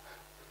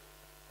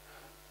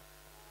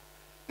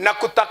 Na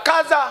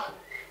kutakaza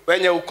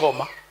wenye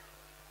ukoma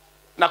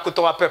na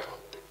kutoa pepo.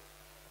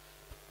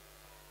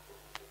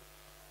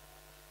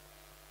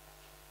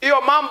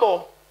 Hiyo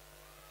mambo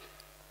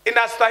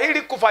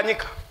inastahili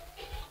kufanyika.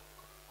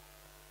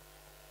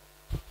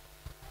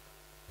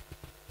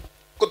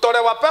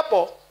 Kutolewa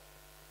pepo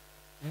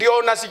ndio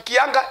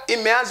unasikianga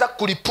imeanza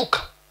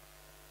kulipuka.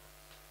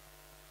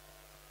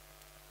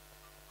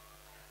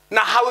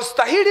 Na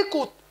haustahili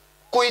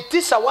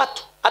kuitisha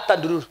watu hata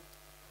ndururu.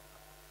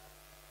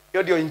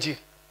 Hiyo ndio injili.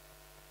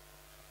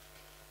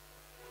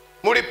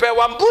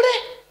 Mulipewa mbure,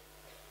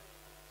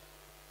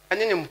 na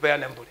nyinyi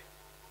mpeane mbure.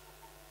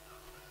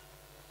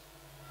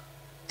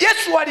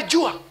 Yesu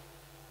alijua.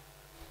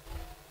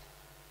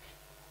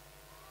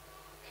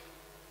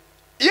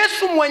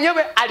 Yesu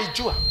mwenyewe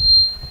alijua.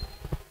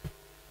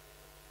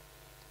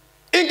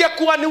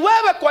 Ingekuwa ni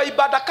wewe kwa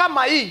ibada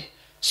kama hii,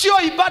 sio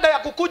ibada ya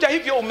kukuja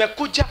hivyo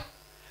umekuja.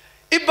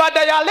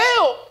 Ibada ya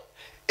leo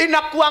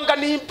inakuanga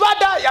ni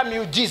ibada ya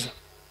miujiza.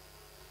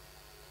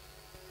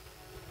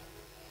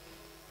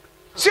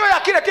 Sio ya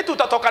kile kitu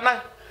utatoka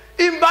nayo.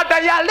 Ibada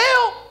ya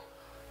leo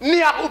ni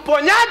ya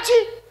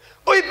uponyaji.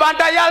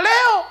 Ibada ya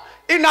leo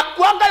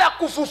inakuanga ya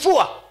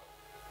kufufua.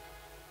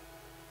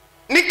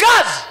 Ni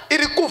kazi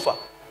ilikufa,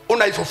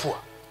 unaifufua.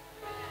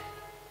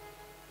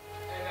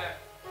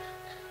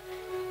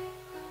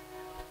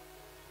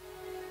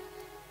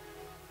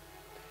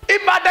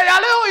 Ibada ya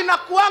leo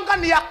inakuanga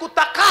ni ya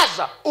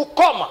kutakaza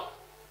ukoma.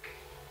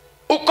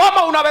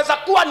 Ukoma unaweza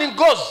kuwa ni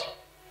ngozi.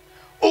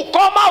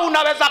 Ukoma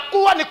unaweza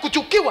kuwa ni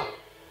kuchukiwa.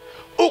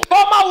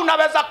 Ukoma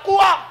unaweza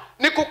kuwa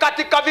ni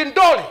kukatika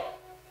vindole.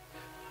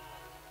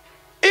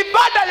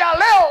 Ibada ya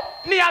leo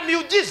ni ya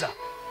miujiza.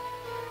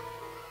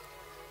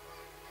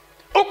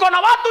 Uko na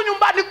watu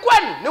nyumbani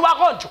kwenu ni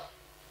wagonjwa.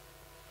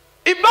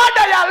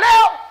 Ibada ya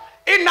leo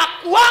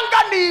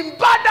inakuanga ni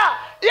ibada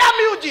ya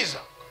miujiza.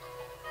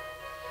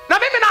 Na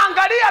mimi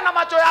naangalia na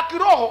macho ya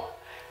kiroho,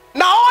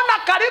 naona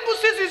karibu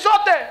sisi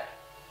zote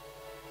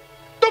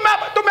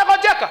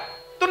tumegojeka,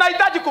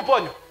 tunahitaji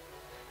kuponywa.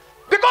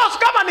 Because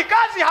kama ni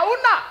kazi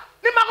hauna,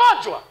 ni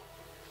magonjwa.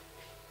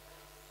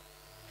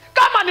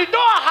 Kama ni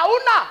doa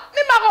hauna, ni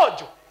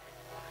magonjwa.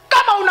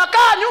 Kama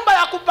unakaa nyumba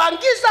ya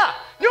kupangiza,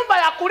 nyumba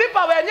ya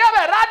kulipa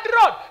wenyewe rad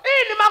road,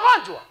 hii ni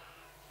magonjwa.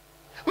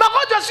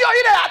 Magonjwa sio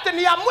ile ati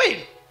ni ya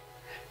mwili.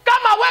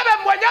 Kama wewe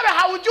mwenyewe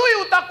haujui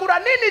utakula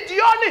nini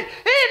jioni,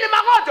 hii ni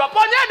magonjwa.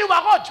 Ponyeni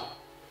magonjwa.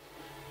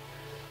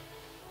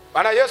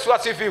 Bwana Yesu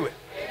asifiwe.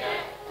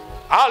 Amen.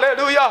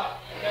 Haleluya.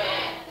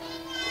 Amen.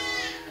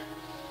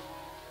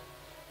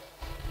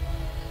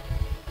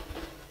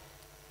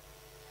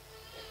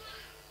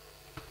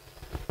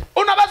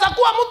 Unaweza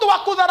kuwa mtu wa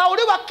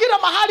kudharauliwa, kila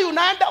mahali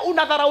unaenda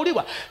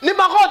unadharauliwa. Ni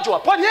magonjwa.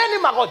 Ponyeni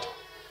magonjwa.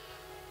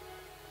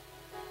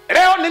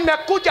 Leo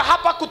nimekuja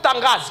hapa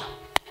kutangaza.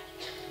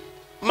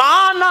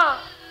 Maana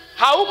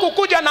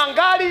haukukuja na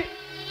ngari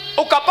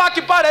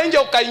ukapaki pale nje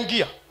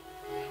ukaingia.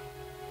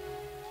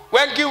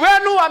 Wengi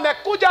wenu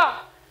wamekuja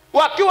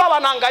wakiwa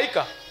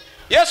wanahangaika.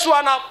 Yesu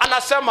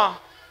anasema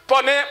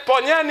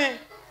ponyeni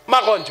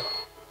magonjwa.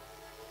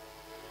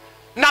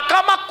 Na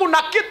kama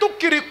kuna kitu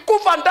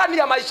kilikufa ndani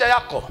ya maisha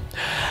yako,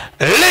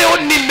 leo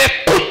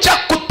nimekuja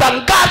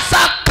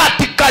kutangaza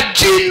katika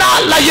jina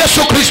la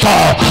Yesu Kristo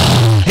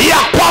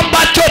ya kwamba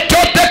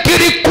chochote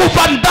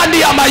kilikufa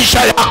ndani ya maisha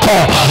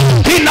yako,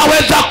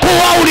 inaweza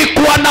kuwa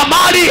ulikuwa na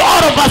mali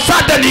all of a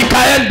sudden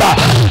ikaenda.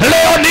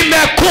 Leo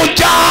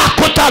nimekuja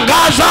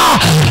kutangaza,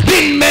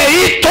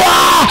 nimeitwa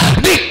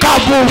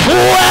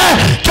nikavuvue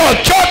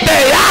chochote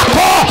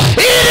yako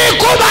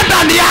ilikuwa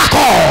ndani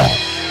yako.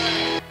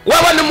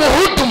 Wewe ni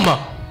mhuduma,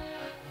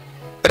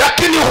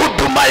 lakini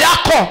huduma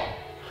yako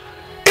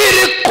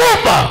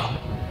ilikufa.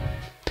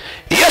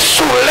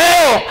 Yesu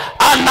leo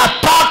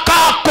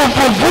anataka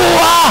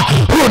kuvuvua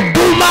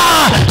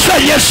huduma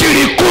zenye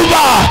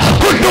zilikufa.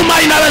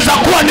 Huduma inaweza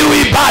kuwa ni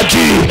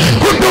uimbaji,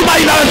 huduma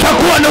inaweza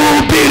kuwa ni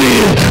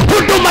uhubiri,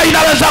 huduma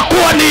inaweza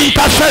kuwa ni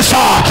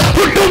intercessor,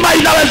 huduma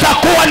inaweza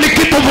kuwa ni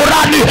kitu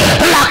fulani,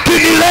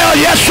 lakini leo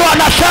Yesu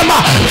anasema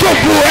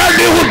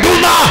vuvueni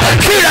huduma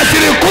zile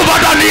zilikufa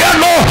ndani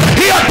yenu.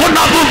 Hiyo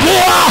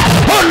tunavuvua,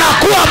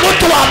 unakuwa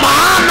mtu wa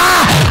maana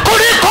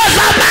kuliko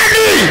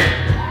zamani.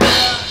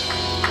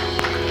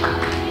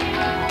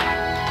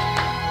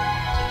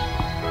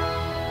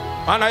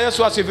 Bwana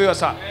Yesu asifiwe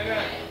sana.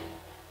 Amen.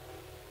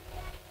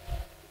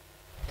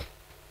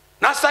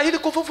 Nastahili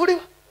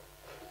kufufuliwa.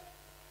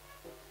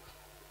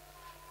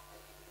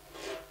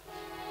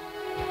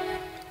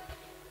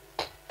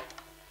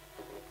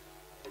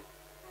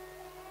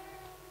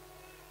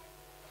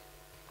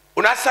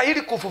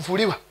 Unastahili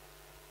kufufuliwa.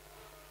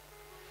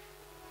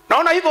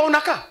 Naona hivyo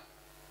unakaa.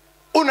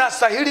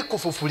 Unastahili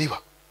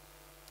kufufuliwa.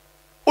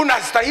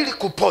 Unastahili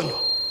kuponywa.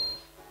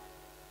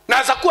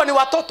 Naweza kuwa ni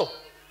watoto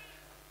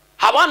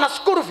hawana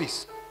school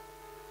fees.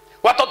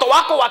 Watoto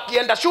wako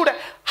wakienda shule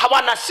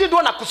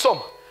hawanashindwa na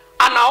kusoma.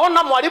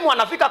 Anaona mwalimu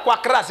anafika kwa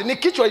klasi ni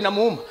kichwa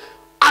inamuuma,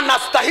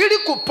 anastahili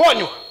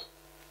kuponywa.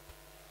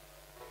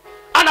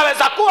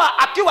 Anaweza kuwa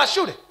akiwa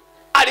shule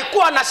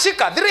alikuwa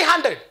anashika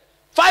 300,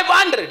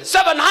 500,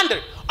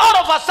 700, all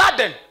of a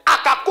sudden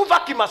akakufa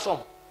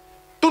kimasomo.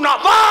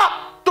 Tunavaa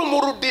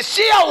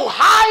tumrudishia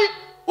uhai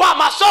wa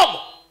masomo.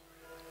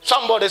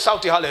 Somebody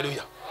shout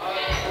hallelujah.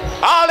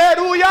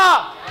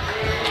 Hallelujah.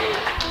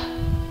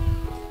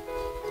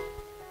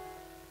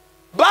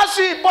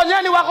 Basi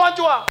ponyeni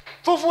wagonjwa,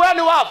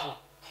 fufueni wafu,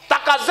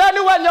 takazeni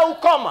wenye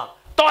ukoma,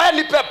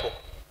 toeni pepo.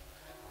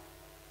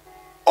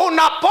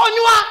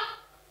 Unaponywa.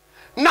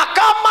 Na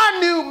kama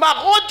ni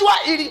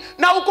magonjwa ili,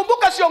 na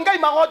ukumbuka siongei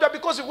magonjwa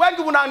because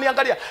wengi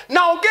unaniangalia,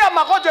 naongea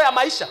magonjwa ya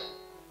maisha.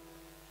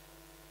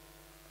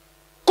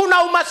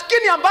 Kuna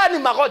umaskini ambaye ni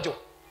magonjwa.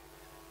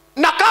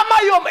 Na kama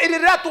hiyo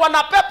ililetwa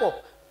na pepo,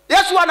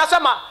 Yesu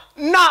anasema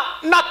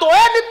na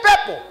toeni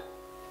pepo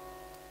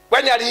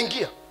wenye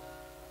aliingia.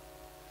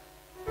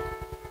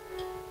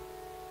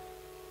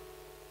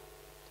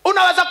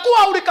 Unaweza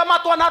kuwa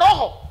ulikamatwa na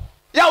roho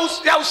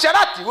ya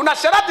usherati,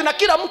 unasherati na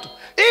kila mtu.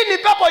 Hii ni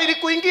pepo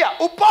ilikuingia,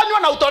 uponywa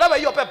na utolewe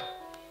hiyo pepo.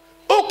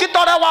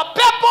 Ukitolewa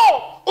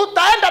pepo,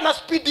 utaenda na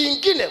spidi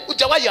nyingine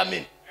hujawahi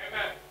amini.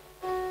 Amen.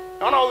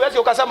 Naona uwezi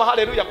ukasema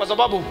haleluya kwa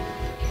sababu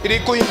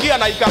ilikuingia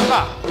na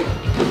ikakaa.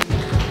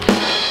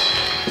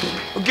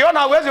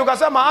 Ukiona uwezi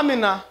ukasema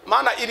amina,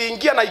 maana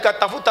iliingia na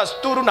ikatafuta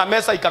sturu na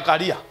mesa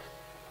ikakalia.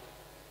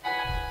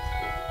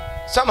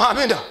 Sema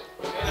amina.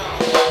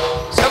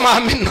 Sema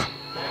amina.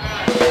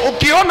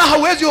 Ukiona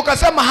hauwezi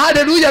ukasema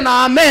haleluya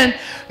na amen,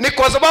 ni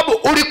kwa sababu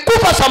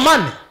ulikufa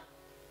zamani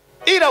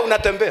ila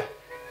unatembea.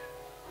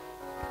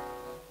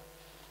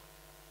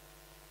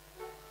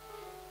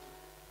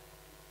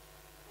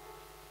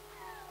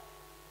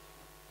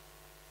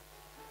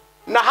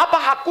 Na hapa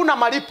hakuna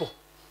malipo.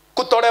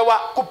 Kutolewa,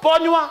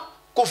 kuponywa,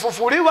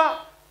 kufufuliwa,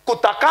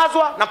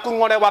 kutakazwa na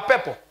kung'olewa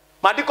pepo.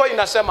 Maandiko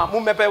inasema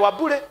mumepewa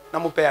bure na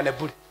mupeane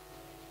bure.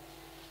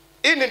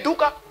 Hii ni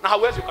duka na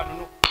hauwezi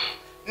ukanunua.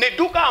 Ni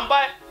duka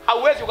ambaye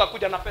hauwezi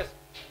ukakuja na pesa.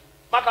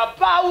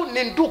 Madhabahu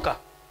ni duka.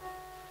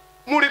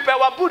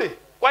 Mulipewa bure.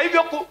 Kwa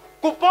hivyo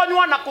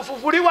kuponywa na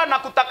kufufuliwa na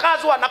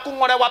kutakazwa na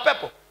kung'olewa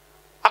pepo,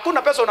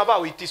 hakuna pesa unavaa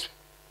uitiswe.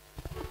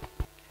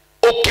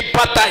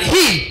 Ukipata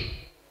hii,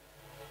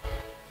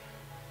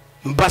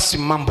 basi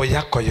mambo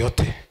yako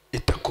yote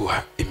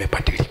itakuwa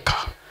imebadilika.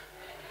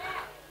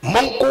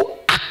 Mungu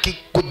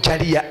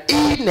akikujalia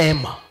hii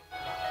neema,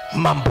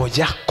 mambo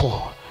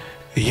yako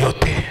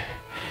yote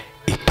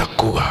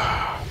itakuwa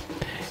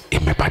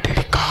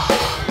imebadilika.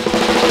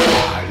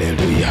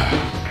 Haleluya.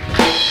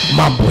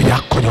 Mambo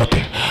yako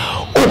yote.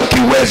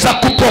 Ukiweza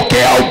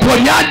kupokea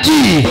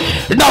uponyaji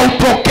na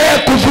upokee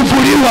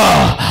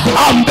kufufuliwa,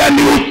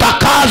 ambeni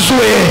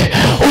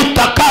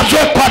utakazwe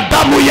kwa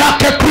damu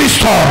yake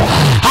Kristo.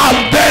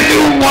 Ambeni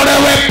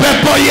ung'olewe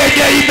pepo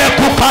yenye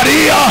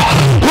imekukaria.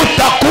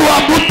 Utakuwa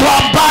mtu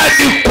ambaye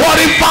ni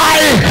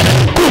qualified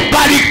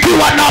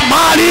kubarikiwa na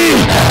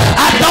mali.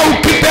 Hata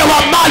ukipewa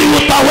mali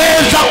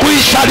utaweza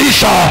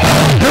kuishalisha.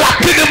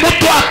 Lakini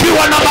mtu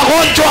akiwa na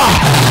magonjwa,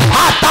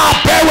 hata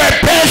apewe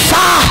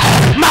pesa,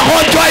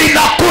 magonjwa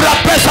inakula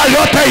pesa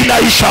yote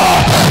inaisha.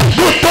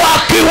 Mtu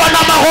akiwa na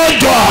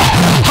magonjwa,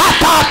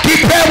 hata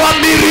akipewa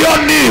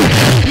milioni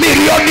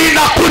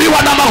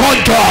inakuliwa na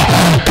magonjwa.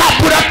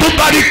 Kabla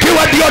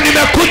tubarikiwe, ndio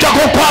nimekuja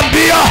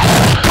kukwambia,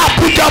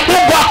 kabla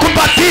Mungu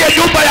akupatie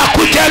nyumba ya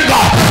kujenga,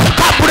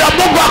 kabla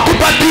Mungu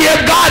akupatie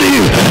gari,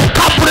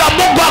 kabla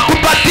Mungu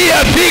akupatie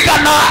figa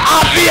na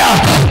afya,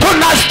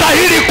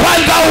 tunastahili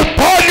kwanza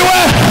uponywe.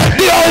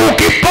 Ndio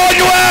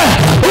ukiponywe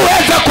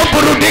uweze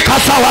kuburudika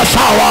sawa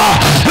sawa.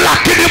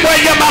 Lakini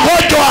mwenye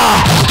magonjwa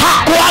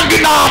hakuangi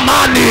na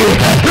amani.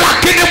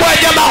 Lakini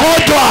mwenye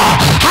magonjwa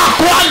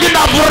hakuangi na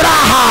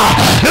furaha.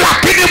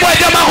 Lakini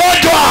mwenye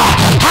magonjwa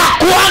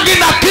hakuangi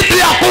na kitu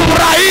ya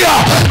kufurahia,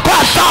 kwa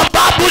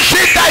sababu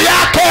shida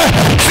yake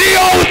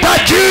sio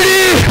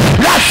utajiri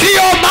na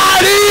sio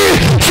mali.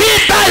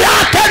 Shida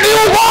yake ni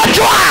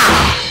ugonjwa.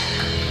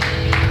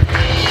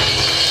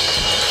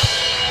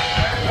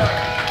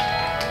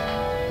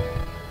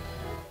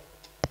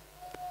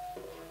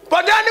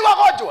 Pondeni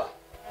wagonjwa.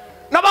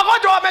 Na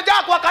wagonjwa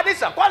wamejaa kwa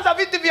kanisa. Kwanza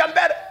viti vya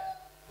mbele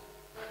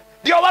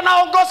ndio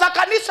wanaongoza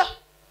kanisa.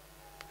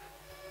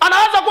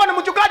 Anaweza kuwa ni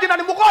mchungaji na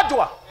ni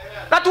mgonjwa.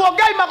 Na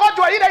tuongei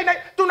magonjwa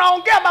ile,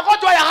 tunaongea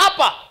magonjwa ya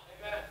hapa.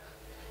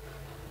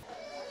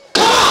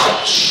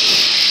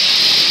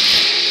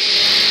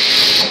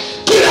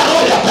 Kila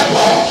roho ya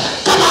pepo,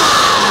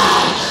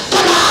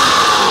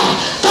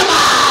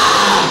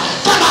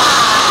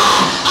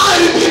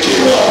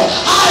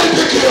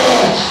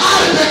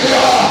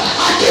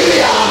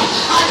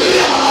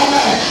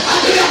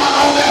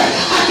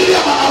 akilia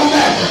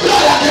mwanaume,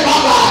 roho ya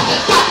kibaba,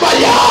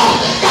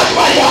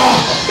 kabaya,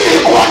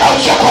 ilikuwa na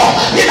uchoko,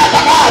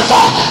 ninatangaza,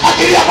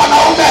 akilia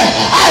mwanaume,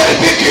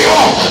 aibikio,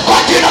 kwa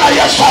jina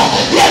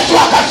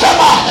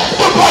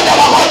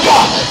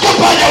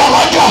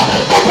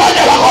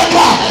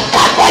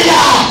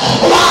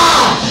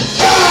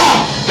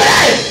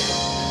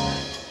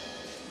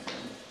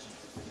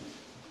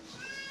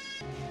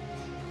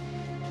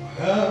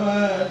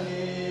wewe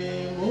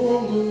ni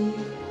Mungu.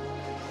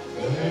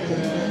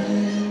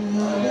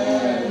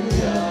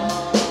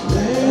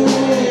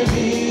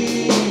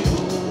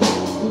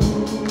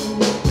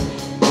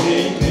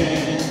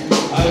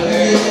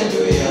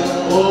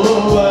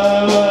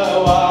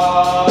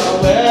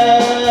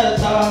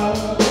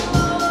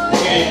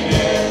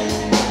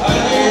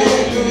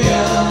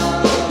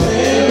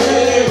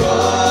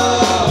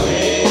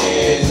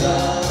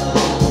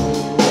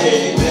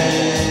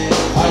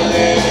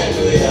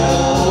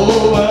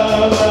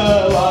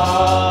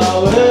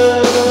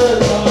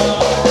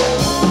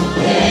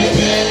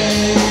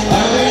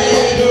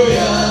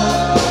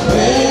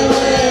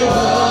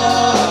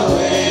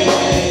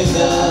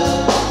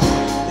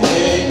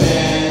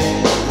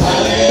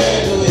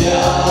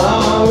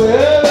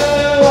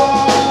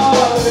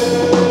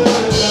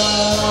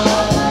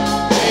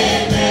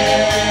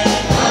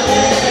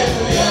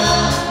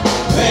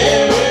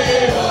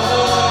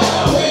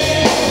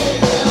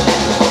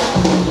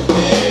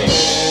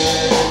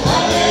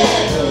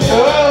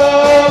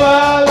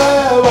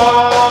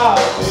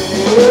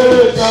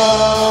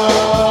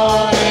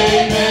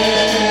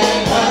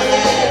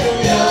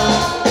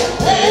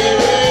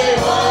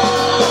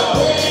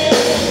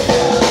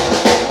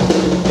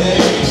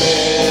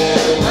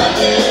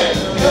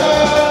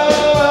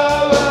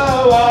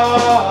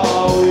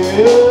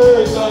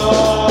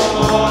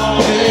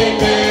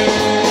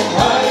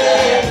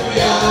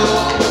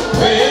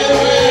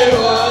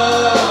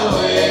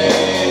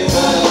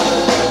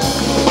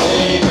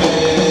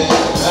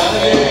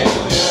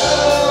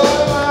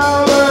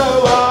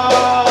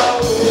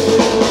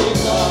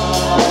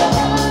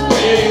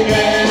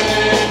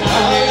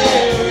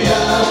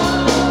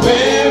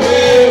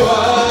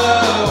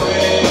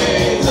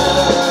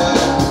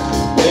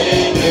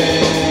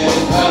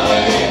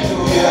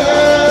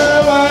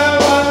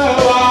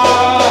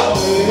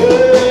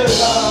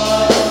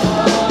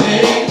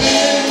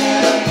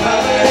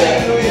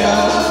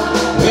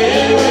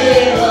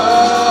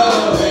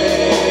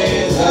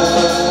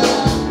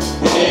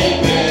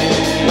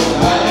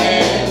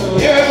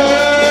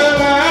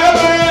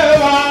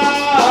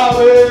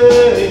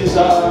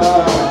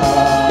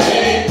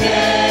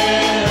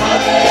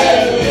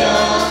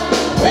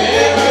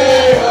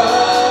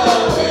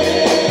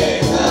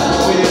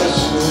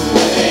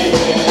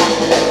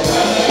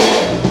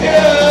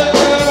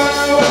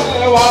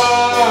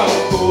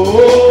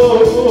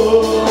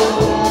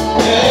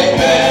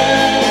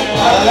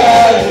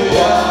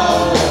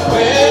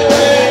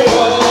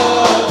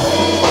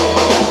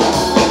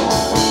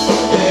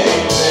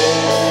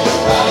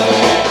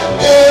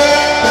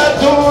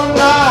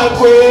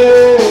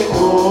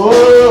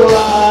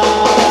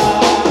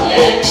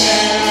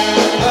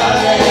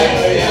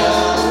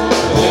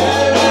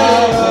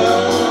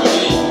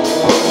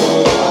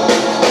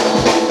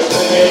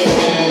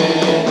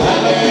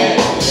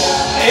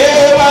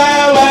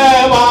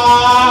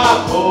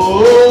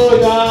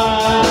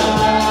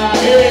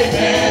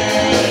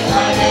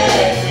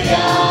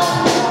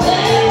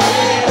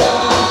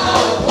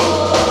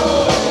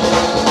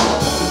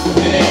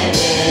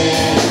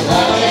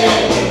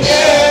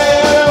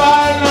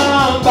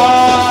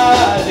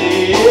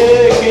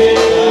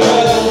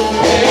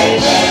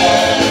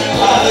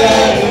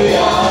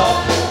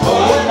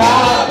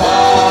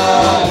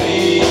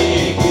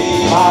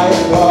 My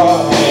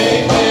God.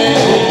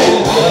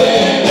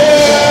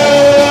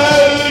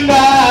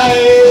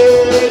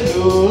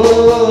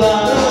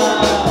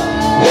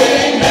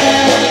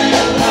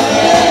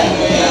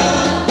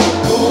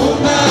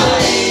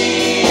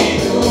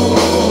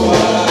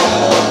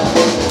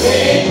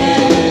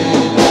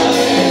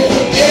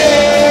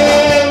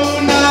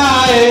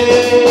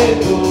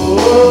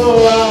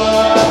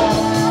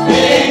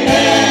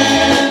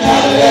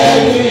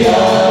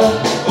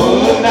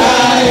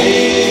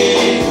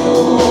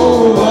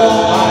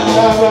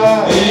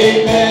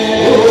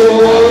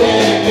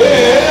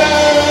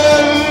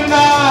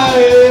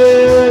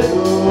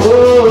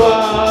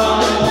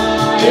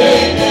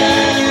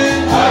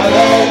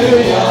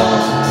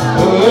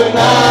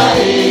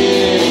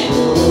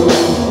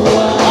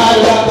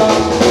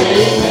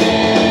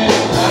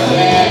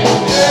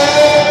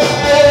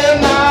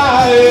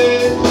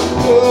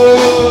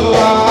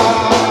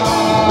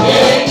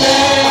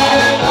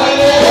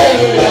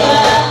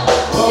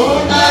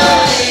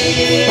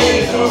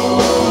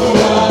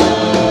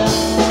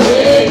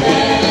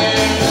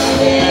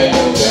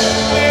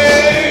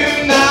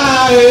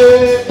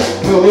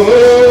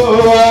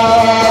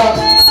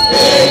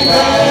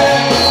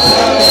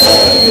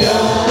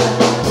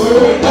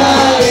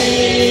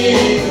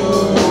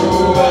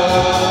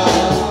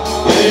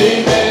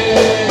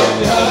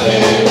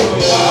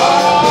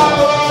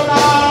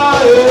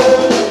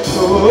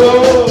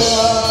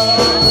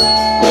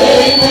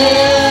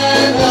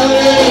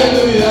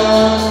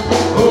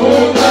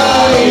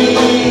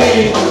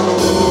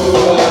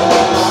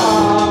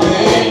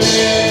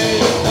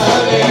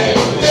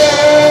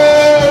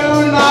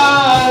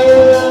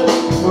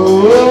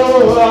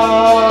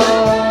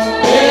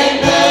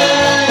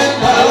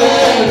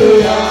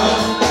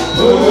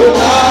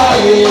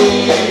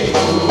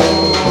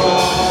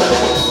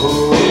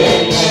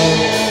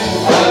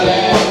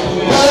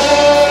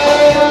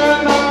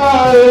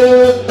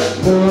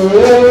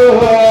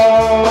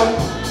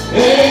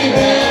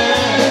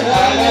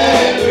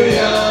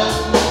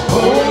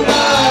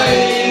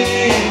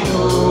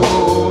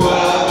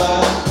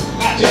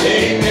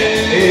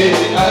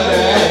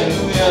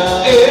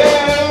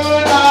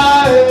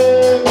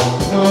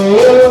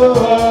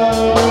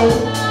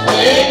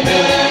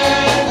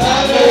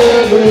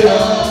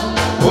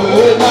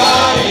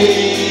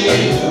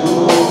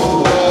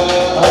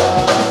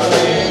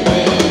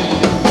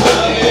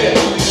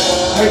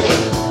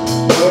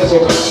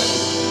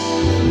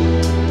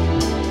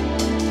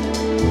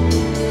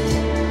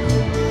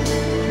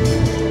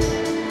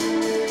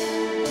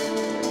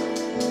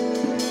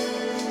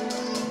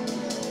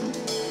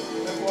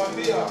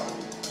 nakwambia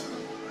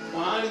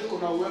mahali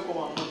kuna uwepo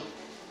wa Mungu.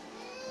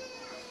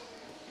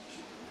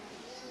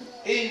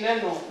 Hii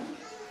neno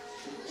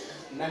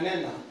na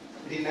nena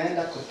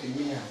linaenda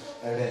kutimia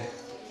leo.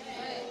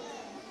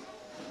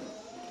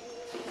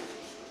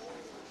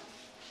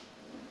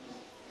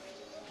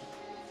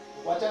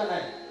 Wachana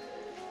naye.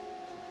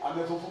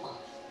 Amefufuka.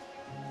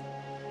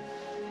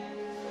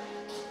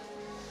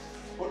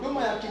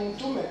 Huduma ya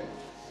kimtume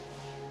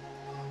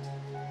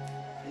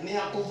ni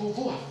ya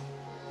kuvuvua.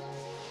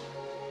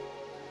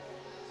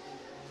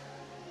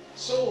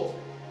 So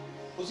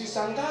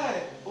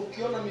usisangae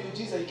ukiona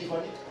miujiza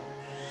ikifanyika,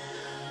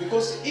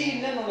 because hii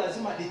neno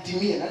lazima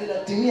litimie na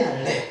litatimia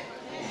leo.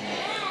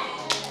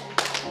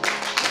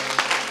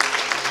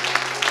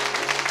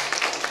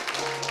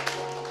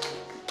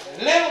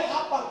 Leo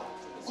hapa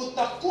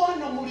kutakuwa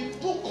na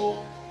mlipuko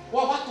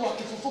wa watu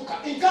wakifufuka,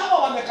 ingawa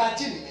wamekaa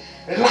chini,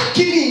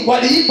 lakini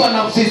waliipa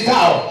nafsi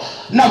zao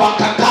na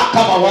wakakaa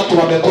kama watu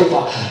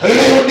wamekufa.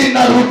 Leo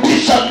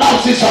ninarudisha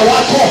nafsi za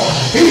watu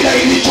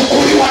ile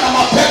ilichukuliwa na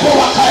mapepo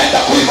wakaenda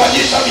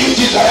kuifanyisha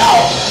miujiza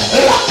yao,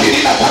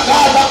 lakini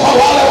natangaza kwa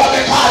wale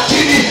wamekaa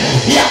chini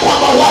ya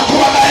kwamba watu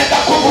wanaenda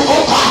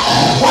kuvuvuka,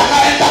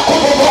 wanaenda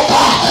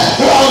kuvuvuka,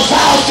 roho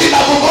zao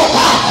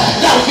zinavuvuka,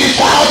 nafsi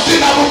zao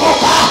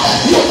zinavuvuka,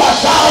 nyumba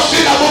zao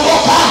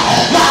zinavuvuka,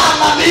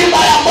 maana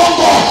nyumba ya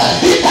Mungu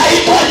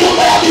itaitwa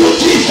nyumba ya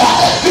miujiza.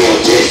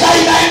 Miujiza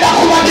inaenda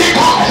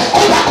kufanyika,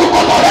 kuna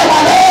kukombolewa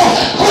leo,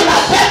 kuna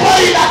pepo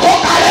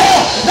inatoka leo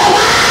na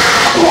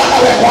watu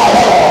wanawekwa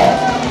huru.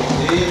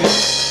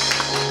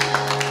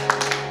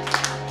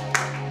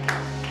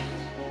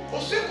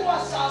 Usiku wa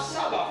saa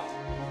 7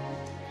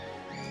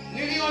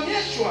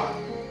 nilionyeshwa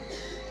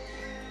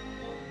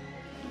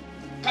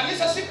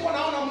kanisa, siku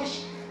wanaona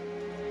mwisho.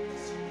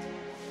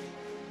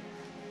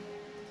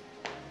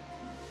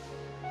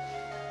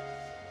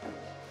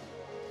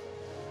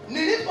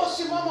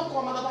 Niliposimama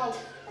kwa madhabahu,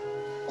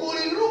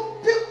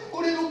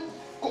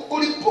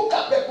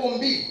 kulipuka pepo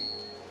mbili.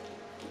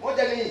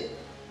 Moja ni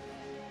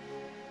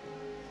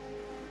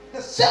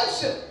the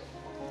same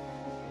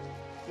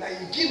na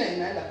ingine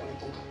inaenda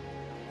kulipuka.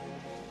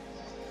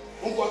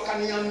 Mungu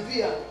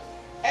akaniambia,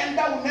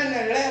 enda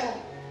unene leo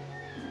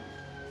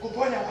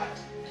kuponya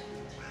watu,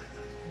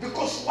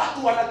 because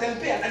watu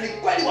wanatembea, na ni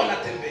kweli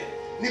wanatembea,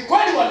 ni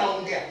kweli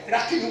wanaongea,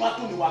 lakini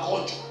watu ni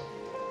wagonjwa.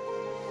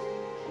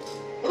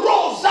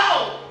 Roho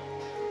zao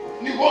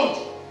ni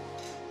gonjwa,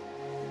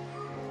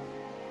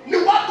 ni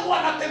watu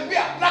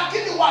wanatembea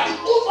lakini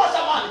walikufa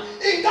zamani,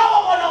 ingawa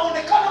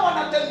wanaonekana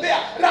wanatembea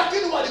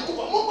lakini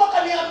walikufa. Mungu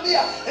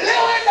akaniambia,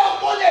 leo enda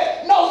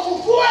uponye na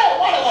ufufue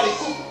wale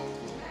walikufa.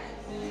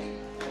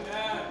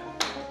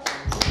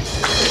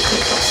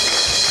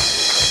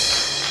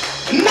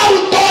 Na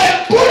utoe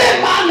bure,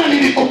 maana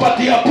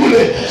nilikupatia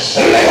bure.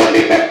 Leo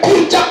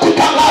nimekuja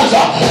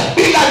kutangaza,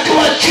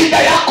 ninajua shida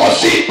yako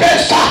si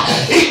pesa,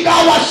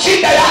 ingawa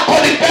shida yako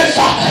ni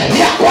pesa.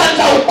 Ya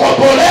kwanza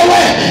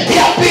ukombolewe,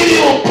 ya pili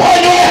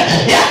uponywe,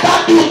 ya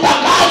tatu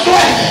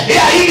utangazwe,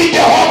 ya ili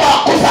Jehova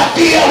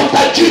akupatie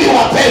utajiri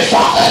wa pesa.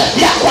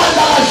 Ya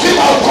kwanza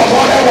lazima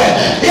ukombolewe,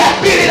 ya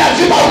pili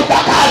lazima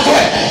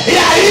utakazwe,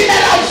 ya nne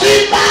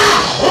lazima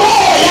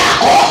roho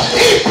yako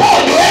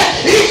iponywe.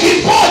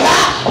 Ikipona,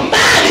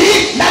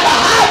 mali na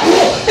dhahabu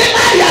ni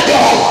mali ya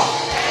Jehova.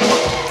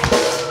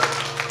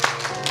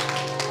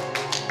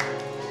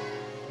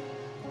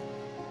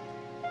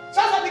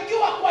 Sasa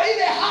nikiwa kwa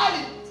ile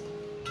hali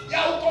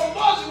ya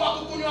ukombozi wa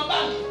kukunywa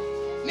bangi,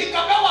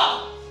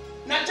 nikapewa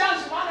na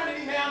chance, maana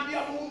nilimeambia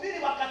mhubiri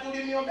wakati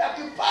uliniombea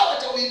kipawa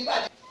cha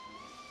uimbaji.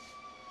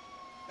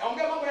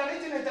 Naongea mambo ya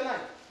 1999.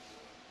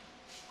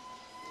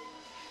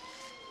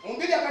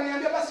 Mhubiri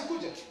akaniambia basi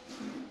kuja.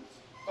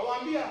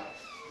 Kawaambia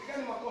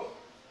pigani makofi.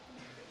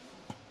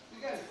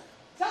 Pigani.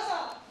 Sasa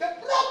the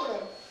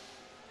problem,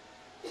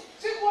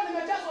 sikuwa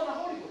nimejazwa na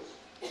Holy Ghost,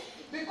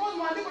 because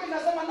maandiko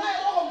inasema naye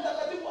Roho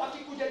Mtakatifu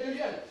akikuja juu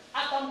yenu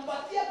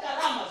atampatia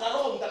karama za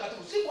Roho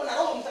Mtakatifu. Sikuwa na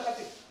Roho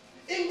Mtakatifu,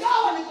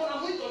 ingawa niko na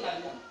mwito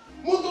ndani yangu.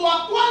 Mtu wa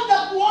kwanza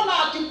kuona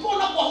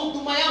akipona kwa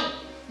huduma yangu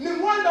ni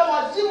mwenda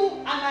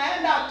wazimu,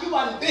 anaenda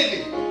akiwa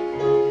ndege.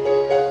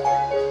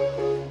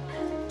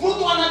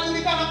 Mtu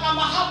anajulikana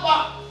kama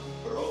hapa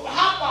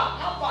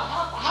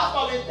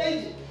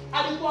Weteji,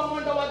 alikuwa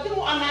mwenda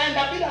wazimu,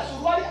 anaenda bila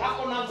suruali,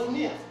 ako na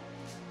gunia,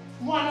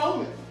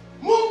 mwanaume.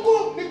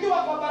 Mungu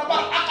nikiwa kwa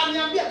barabara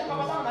akaniambia,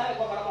 tukapatana naye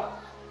kwa barabara,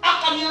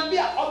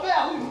 akaniambia ombea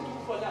huyu mtu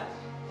kwa ndani,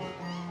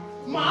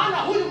 maana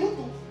huyu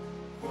mtu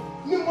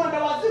ni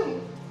mwenda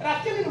wazimu,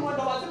 lakini ni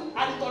mwenda wazimu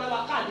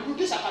alitolewa kadi,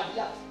 rudisha kadi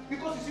yake,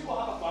 because siko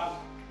hapa kwa hapa.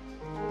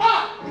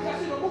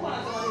 Nikasema Mungu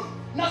anasema nini?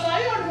 Na saa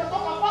hiyo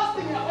nimetoka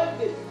fasting ya 5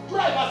 days,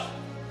 try fast.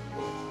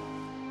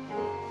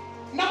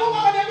 Na Mungu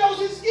akaniambia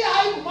usisikie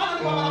aibu, maana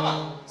ni kwa barabara.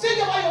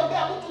 Singewahi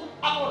ombea mtu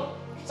apone.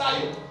 Saa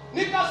hiyo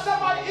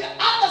nikasema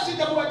hata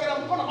sijamuwekea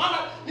mkono, maana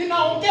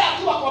ninaongea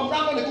akiwa kwa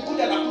mlango,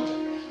 nikukuja na kuja.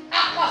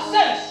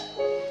 Akasense,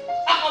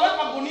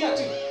 akaweka gunia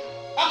chini.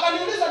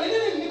 Akaniuliza ni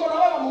nini niko na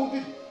wewe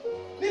mhubiri?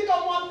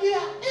 Nikamwambia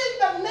in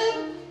the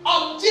name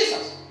of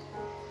Jesus,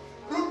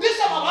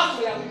 rudisha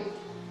mawazo ya huyu.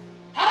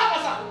 Haraka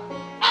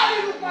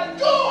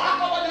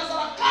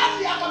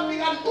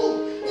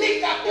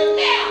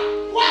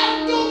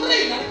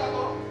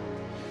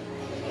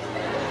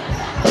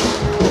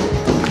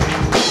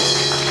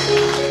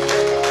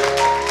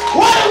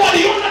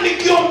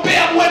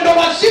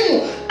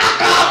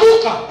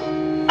akaamuka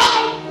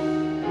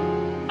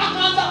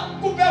akaanza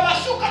kupewa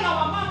shuka na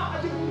wamama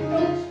ajifunika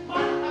uso,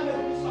 maana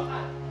amerudishwa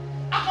hali.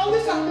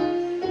 Akauliza,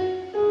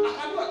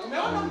 akaambiwa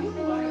tumeona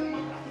Mungu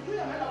akatujui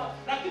ameenda wapi,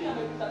 lakini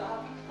amepita na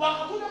hapa.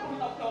 Wakakuja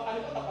kumtafuta,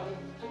 wakanipata kwa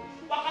nyumba,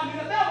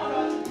 wakaniletea mwana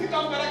wa chuo,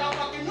 nikampeleka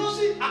kwa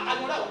kinyozi,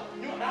 akanyolewa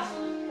nywele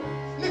rasmi,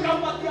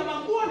 nikampatia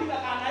manguo,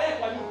 nikakaa na yeye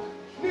kwa nyumba.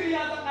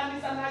 Nilianza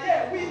kanisa na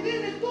yeye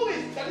within 2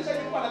 weeks, kanisa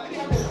lilikuwa na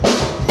 300.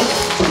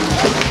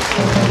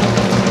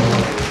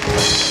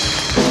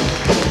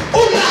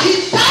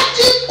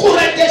 Unahitaji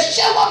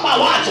kurejeshewa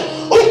mawazo.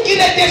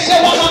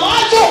 Ukirejeshewa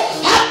mawazo,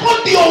 hapo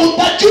ndio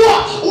utajua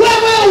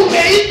wewe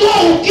umeitwa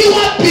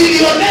ukiwa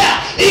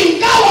bilionea.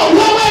 Ingawa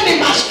wewe ni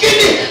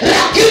maskini,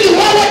 lakini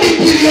wewe ni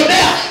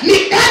bilionea. Ni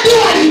kadri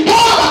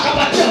walitoa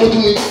wakapatia mtu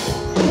mwingine.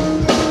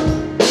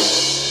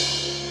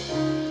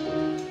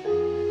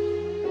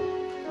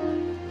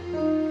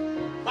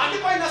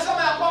 Maandiko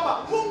inasema ya kwamba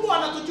Mungu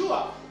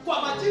anatujua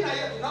kwa majina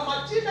yetu, na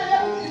majina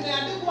yetu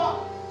imeandikwa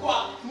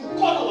kwa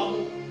mkono wa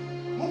Mungu.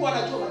 Mungu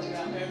anajua majina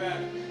yako.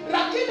 Amen.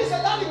 Lakini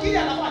Shetani kile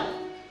anafanya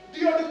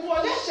ndio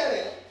nikuonyeshe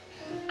leo,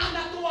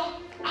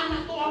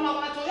 anatoa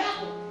mawazo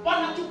yako,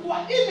 wanachukua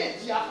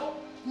image yako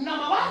na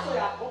mawazo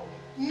yako,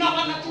 na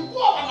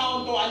wanachukua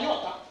wanaondoa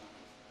nyota,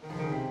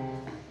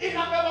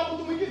 inapewa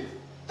mtu mwingine.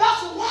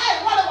 That's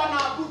why wale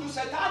wanaabudu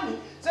Shetani,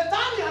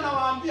 Shetani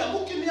anawaambia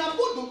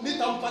mkiniabudu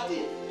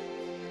nitampatia.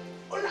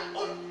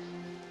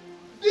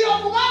 Ndio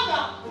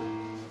mganga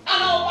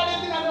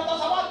anaopareti na nyota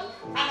za watu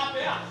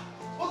anapeana.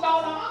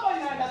 Utaona mambo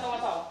inaenda sawa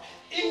sawa,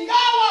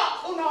 ingawa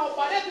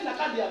unaopareti na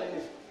kadi ya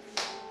wenyewe.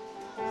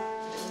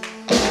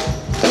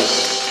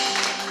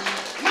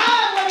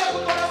 Naye mwenye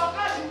kutolewa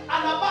kazi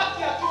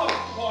anabaki akiwa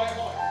hoe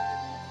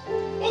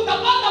hoe.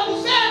 Utapata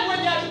mzee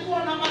mwenye alikuwa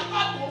na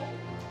mapato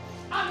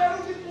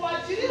amerudi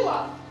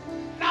kuajiriwa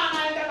na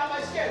anaenda na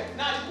baiskeli,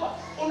 na alikuwa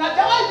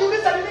unajawahi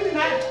jiuliza ni nini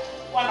naye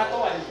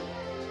wanatoa hivi.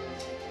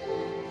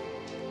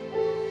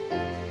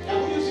 Ya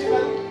huyu si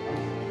narudi.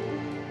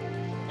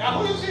 Ya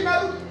huyu si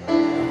narudi.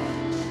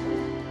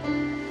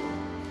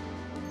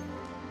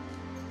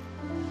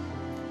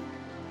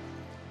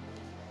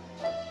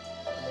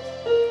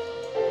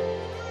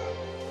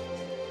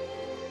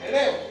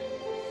 Leo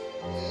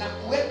na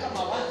kuweka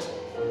mawazo.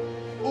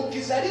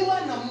 Ukizaliwa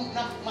na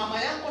mama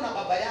yako na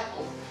baba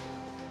yako,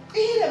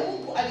 ile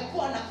Mungu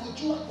alikuwa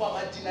anakujua kwa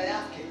majina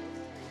yake.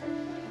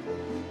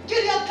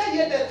 Kile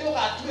akayende tio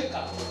gatweka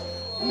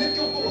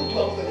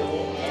umekiokurutua mwenye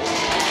wao.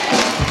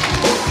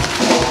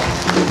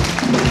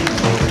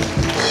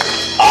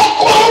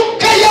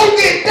 Okokaya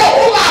ugete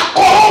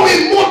ugakorowe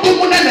mutu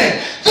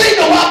munene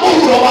thĩinĩ wa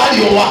mũhuro wa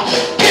riũa.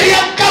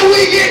 Kĩrĩa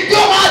kawĩgĩte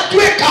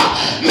ũgatwĩka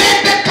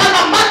mende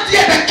kana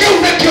matiende kĩu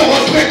nĩkĩo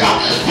ũgũtwĩka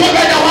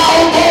mũthenya wa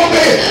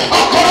ũmũthĩ.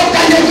 Okorwo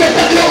Ngai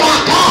augĩte nĩ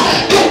ũgaka,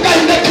 kĩu Ngai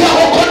nĩkĩo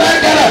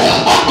agũkũnengere.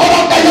 Okorwo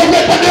Ngai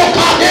augĩte nĩ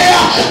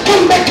ũkagĩa, kĩu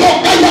nĩkĩo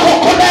Ngai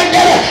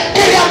agũkũnengere.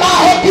 Kĩrĩa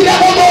mahotire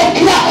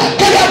gũthũkia,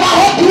 kĩrĩa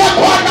mahotire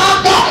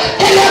kwananga,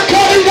 kĩrĩa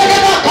kĩorĩire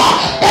gĩthaka,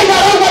 Ngai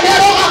arauga nĩ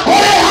aroga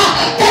kũrĩha,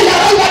 Ngai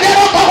arauga nĩ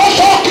aroga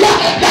gũcokia,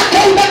 na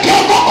kĩu nĩkĩo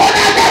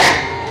ũgũkũnengere.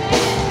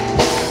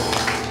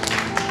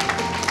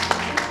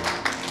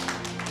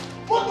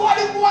 Mtu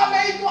alikuwa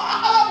ameitwa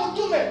akawa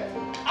mtume,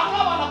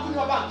 akawa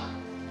anakunywa bangi.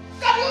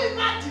 Can you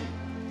imagine?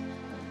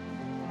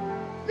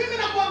 Mimi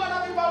nakuwa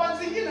na vipawa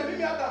zingine,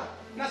 mimi hata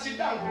na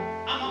sidangu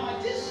ama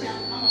magician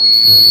ama,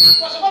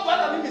 kwa sababu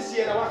hata mimi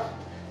sielewani.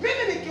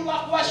 Mimi nikiwa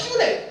kwa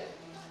shule,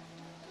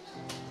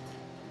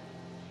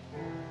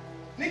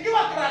 nikiwa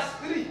class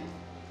 3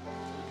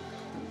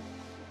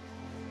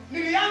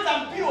 nilianza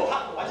mbio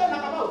hapo. Acha na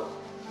Kamau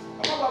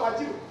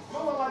wajibu.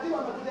 Mama wajibu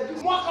amekuja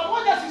juu. Mwaka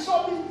moja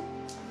sisomi.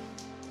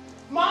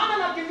 Maana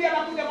nakimbia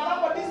nakuja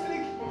Maragwa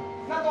district,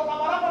 natoka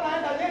Maragwa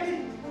naenda Nyeri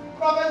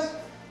province,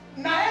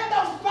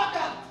 naenda mpaka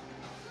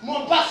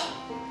Mombasa.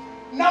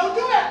 Na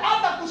ujue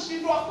hata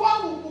kushindwa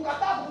kwangu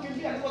kukataa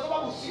kukimbia ni kwa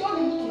sababu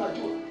sioni mtu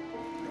najua.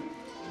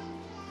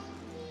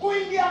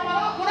 Kuingia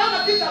Maragwa,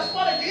 Murang'a Teachers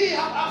College hii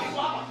hapa.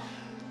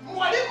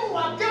 Mwalimu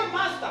wa Game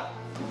Master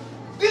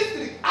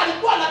district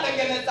alikuwa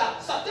anatengeneza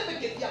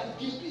certificate ya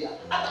kukimbia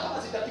hata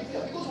kama sitakimbia,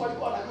 because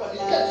walikuwa wanajua ni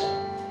kesho.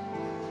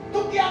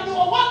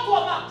 Tukiambiwa watu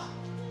wa math,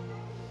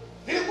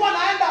 nilikuwa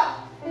naenda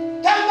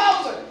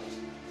 10,000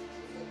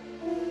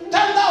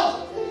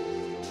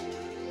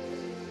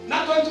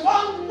 na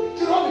 21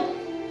 kilomita.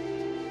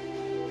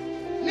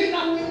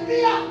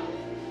 Ninakimbia,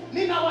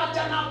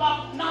 ninawacha namba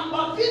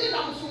 2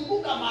 na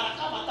msunguka mara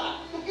kama 3.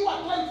 Tukiwa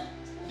 20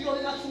 ndio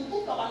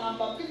ninazunguka wa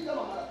namba 2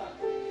 kama mara 3.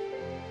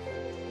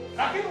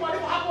 Lakini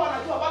mwalimu hapo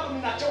anajua bado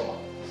ninachoma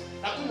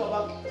na kunywa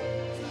bangi.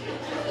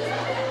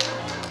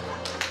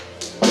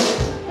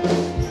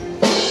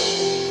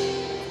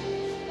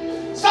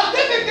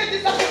 Certificate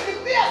za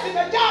kukimbia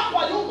zimejaa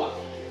kwa nyumba.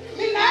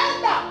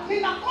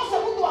 Ninakosa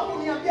mtu wa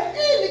kuniambia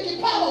hii ni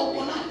kipawa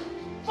uko nayo.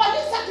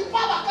 Fanyisa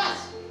kipawa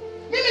kazi.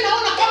 Mimi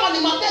naona kama ni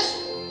mateso.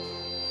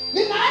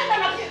 Ninaenda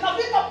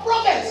nafika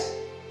province.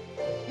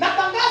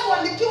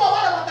 Natangazwa nikiwa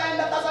wale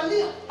wataenda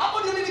Tanzania. Hapo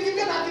ndio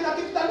nilikimbia na akina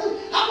Kitanui.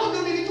 Hapo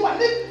ndio nilijua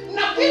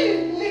lakini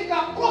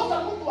nikakosa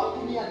mtu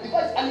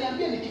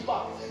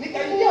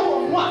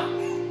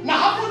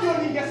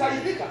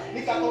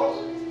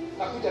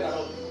kuja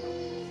Nairobi.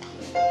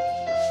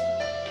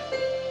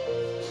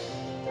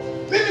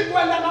 Mimi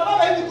kwenda na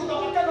baba hivi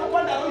kutoka Keno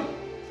kwenda Nairobi.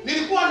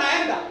 Nilikuwa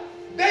naenda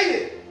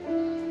daily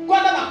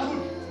kwenda na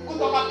kurudi.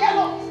 Kutoka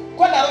Keno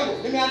kwenda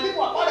Nairobi.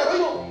 Nimeandikwa pale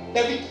Nairobi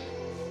David.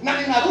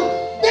 Na ninarudi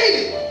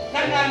daily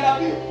na ninaenda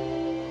bio.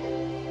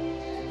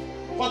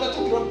 For the 2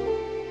 kilometers.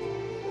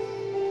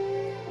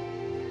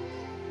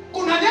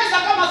 Kunanyesha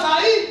kama saa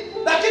hii,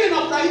 lakini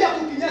nafurahia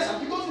kukinyesha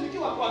because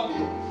nikiwa kwa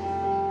bio.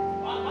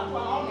 Watu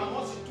wanaona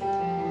moshi tu.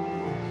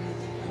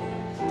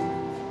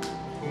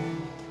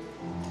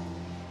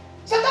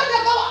 Shetani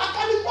akawa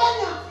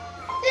akanifanya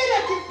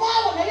ile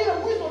kipawa na ile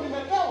mwito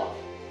nimepewa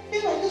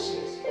ile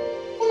useless.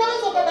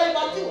 Unaweza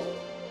ukadaibatiwa.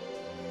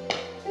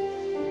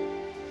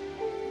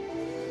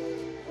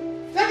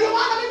 Na ndio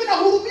maana mimi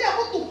nahurumia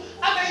mtu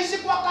ameishi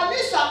kwa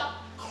kanisa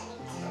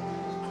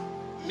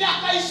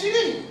miaka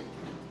 20.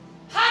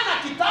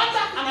 Hana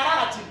kitanda,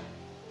 analala chini.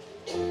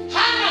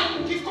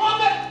 Hana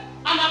kikombe,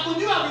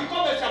 anakunywa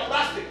vikombe vya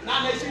plastic na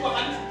anaishi kwa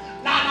kanisa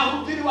na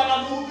anahubiri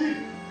wanamhubiri.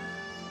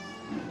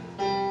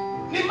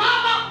 Ni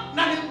mama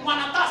na ni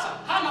mwanatasa,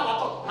 hana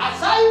watoto,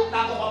 hazai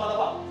na ako kwa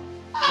madhabahu.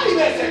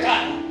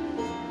 Haiwezekani.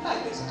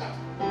 Haiwezekani.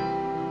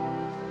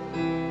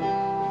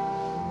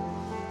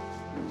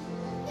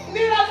 Ni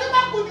lazima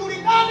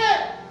kujulikane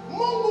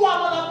Mungu wa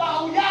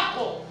madhabahu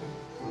yako.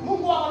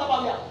 Mungu wa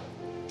madhabahu yako.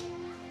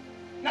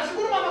 Na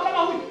shukuru mama kama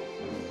huyu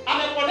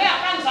ameponea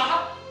kansa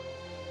hapa.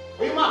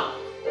 Huyu mama.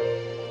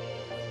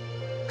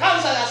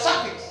 Kansa ya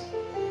cervix.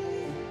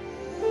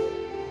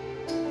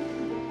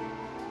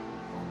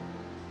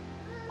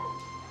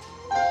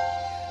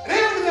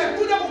 Leo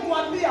nimekuja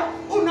kukuambia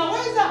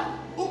unaweza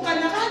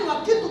ukanyang'anywa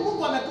kitu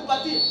Mungu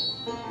amekupatia.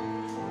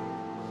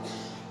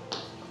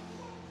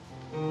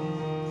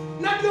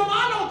 Na ndio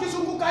maana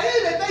ukizunguka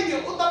ile ndege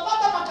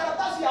utapata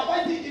makaratasi ya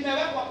white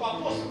imewekwa kwa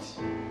post.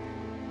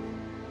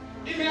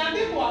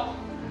 Imeandikwa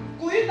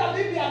kuita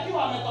bibi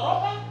akiwa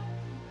ametoroka,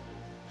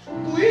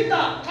 kuita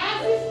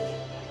kazi,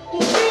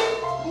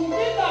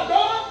 kuita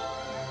doa,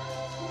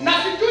 na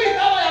sijui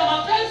dawa ya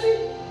mapenzi,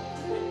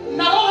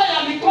 na roho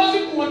ya mikosi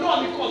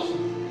kuondoa mikosi.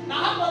 Na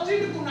hapo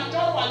chini kuna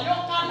chorwa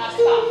nyoka na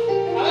staff.